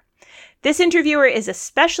broadcaster? This interviewer is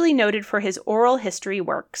especially noted for his oral history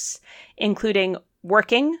works, including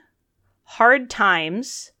Working, Hard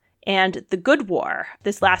Times, and The Good War,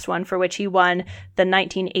 this last one for which he won the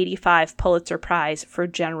 1985 Pulitzer Prize for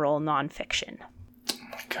General Nonfiction. Oh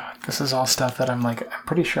my God, this is all stuff that I'm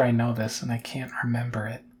pretty sure I know this and I can't remember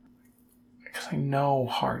it. Because I know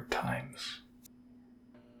Hard Times.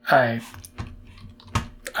 I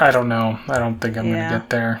don't know. I don't think I'm going to get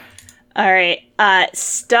there. All right.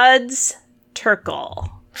 Studs Terkel.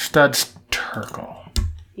 Studs Terkel.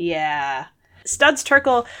 Yeah. Studs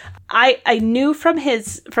Terkel, I knew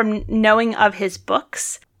from knowing of his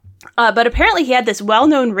books But apparently he had this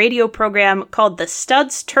well-known radio program called the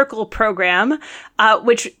Studs Terkel Program,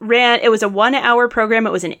 which it was a 1-hour program.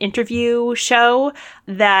 It was an interview show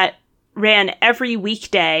that ran every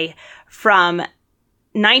weekday from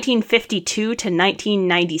 1952 to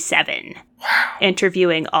 1997. Wow.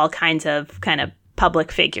 Interviewing all kinds of kind of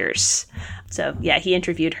public figures. So yeah, he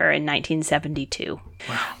interviewed her in 1972.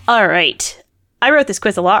 Wow. All right. I wrote this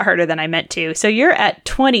quiz a lot harder than I meant to. So you're at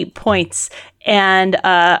 20 points. And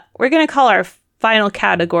we're going to call our final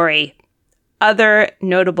category Other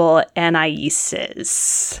Notable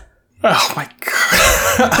Anaises. Oh my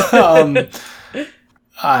god.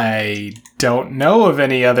 I don't know of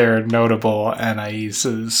any other notable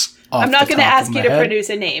Anaises. I'm not going to ask you to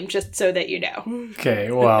produce a name, just so that you know.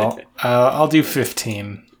 Okay, well, I'll do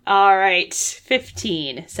 15. All right,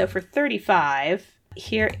 15. So for 35,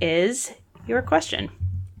 here is your question.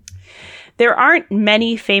 There aren't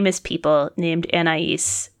many famous people named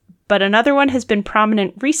Anais, but another one has been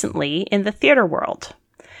prominent recently in the theater world.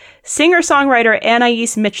 Singer-songwriter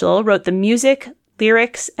Anais Mitchell wrote the music,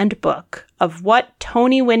 lyrics, and book of what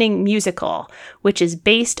Tony-winning musical, which is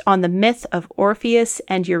based on the myth of Orpheus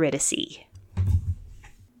and Eurydice?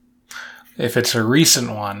 If it's a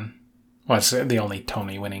recent one, it's the only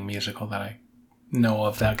Tony-winning musical that I know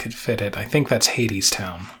of that could fit it. I think that's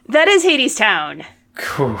Hadestown. That is Hadestown.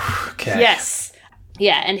 Okay. Yes.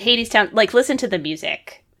 Yeah, and Hadestown, listen to the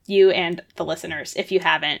music. You and the listeners, if you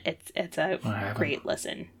haven't, it's a great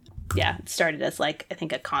listen. Yeah, it started as I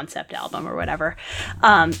think a concept album or whatever.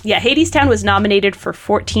 Hadestown was nominated for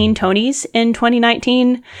 14 Tonys in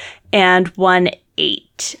 2019 and won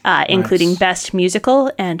 8, including Best Musical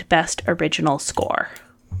and Best Original Score.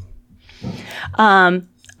 All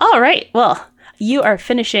right, well, you are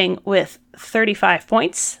finishing with 35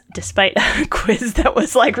 points, despite a quiz that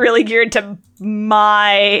was really geared to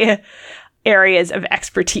my areas of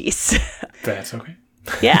expertise. That's okay.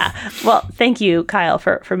 Yeah. Well, thank you, Kyle,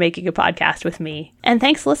 for making a podcast with me. And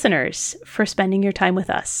thanks, listeners, for spending your time with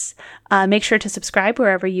us. Make sure to subscribe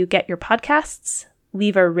wherever you get your podcasts.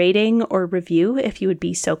 Leave a rating or review if you would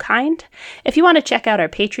be so kind. If you want to check out our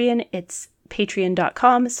Patreon, it's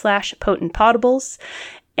patreon.com/potentpotables.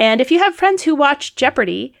 And if you have friends who watch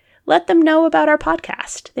Jeopardy, let them know about our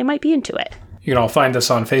podcast. They might be into it. You can all find us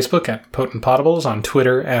on Facebook at Potent Potables, on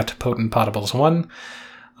Twitter at PotentPotables1.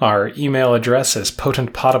 Our email address is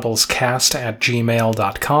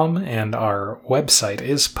potentpotablescast@gmail.com, and our website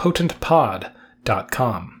is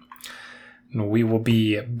potentpod.com. And we will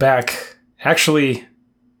be back, actually,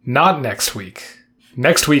 not next week.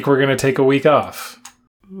 Next week, we're going to take a week off.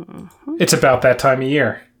 Mm-hmm. It's about that time of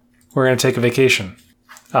year. We're going to take a vacation.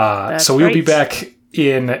 So we'll be back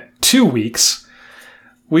in 2 weeks.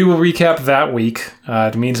 We will recap that week.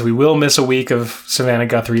 It means we will miss a week of Savannah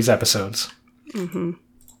Guthrie's episodes. Mm-hmm.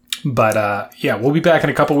 But, we'll be back in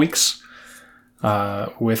a couple weeks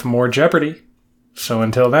with more Jeopardy. So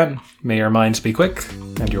until then, may your minds be quick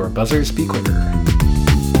and your buzzers be quicker.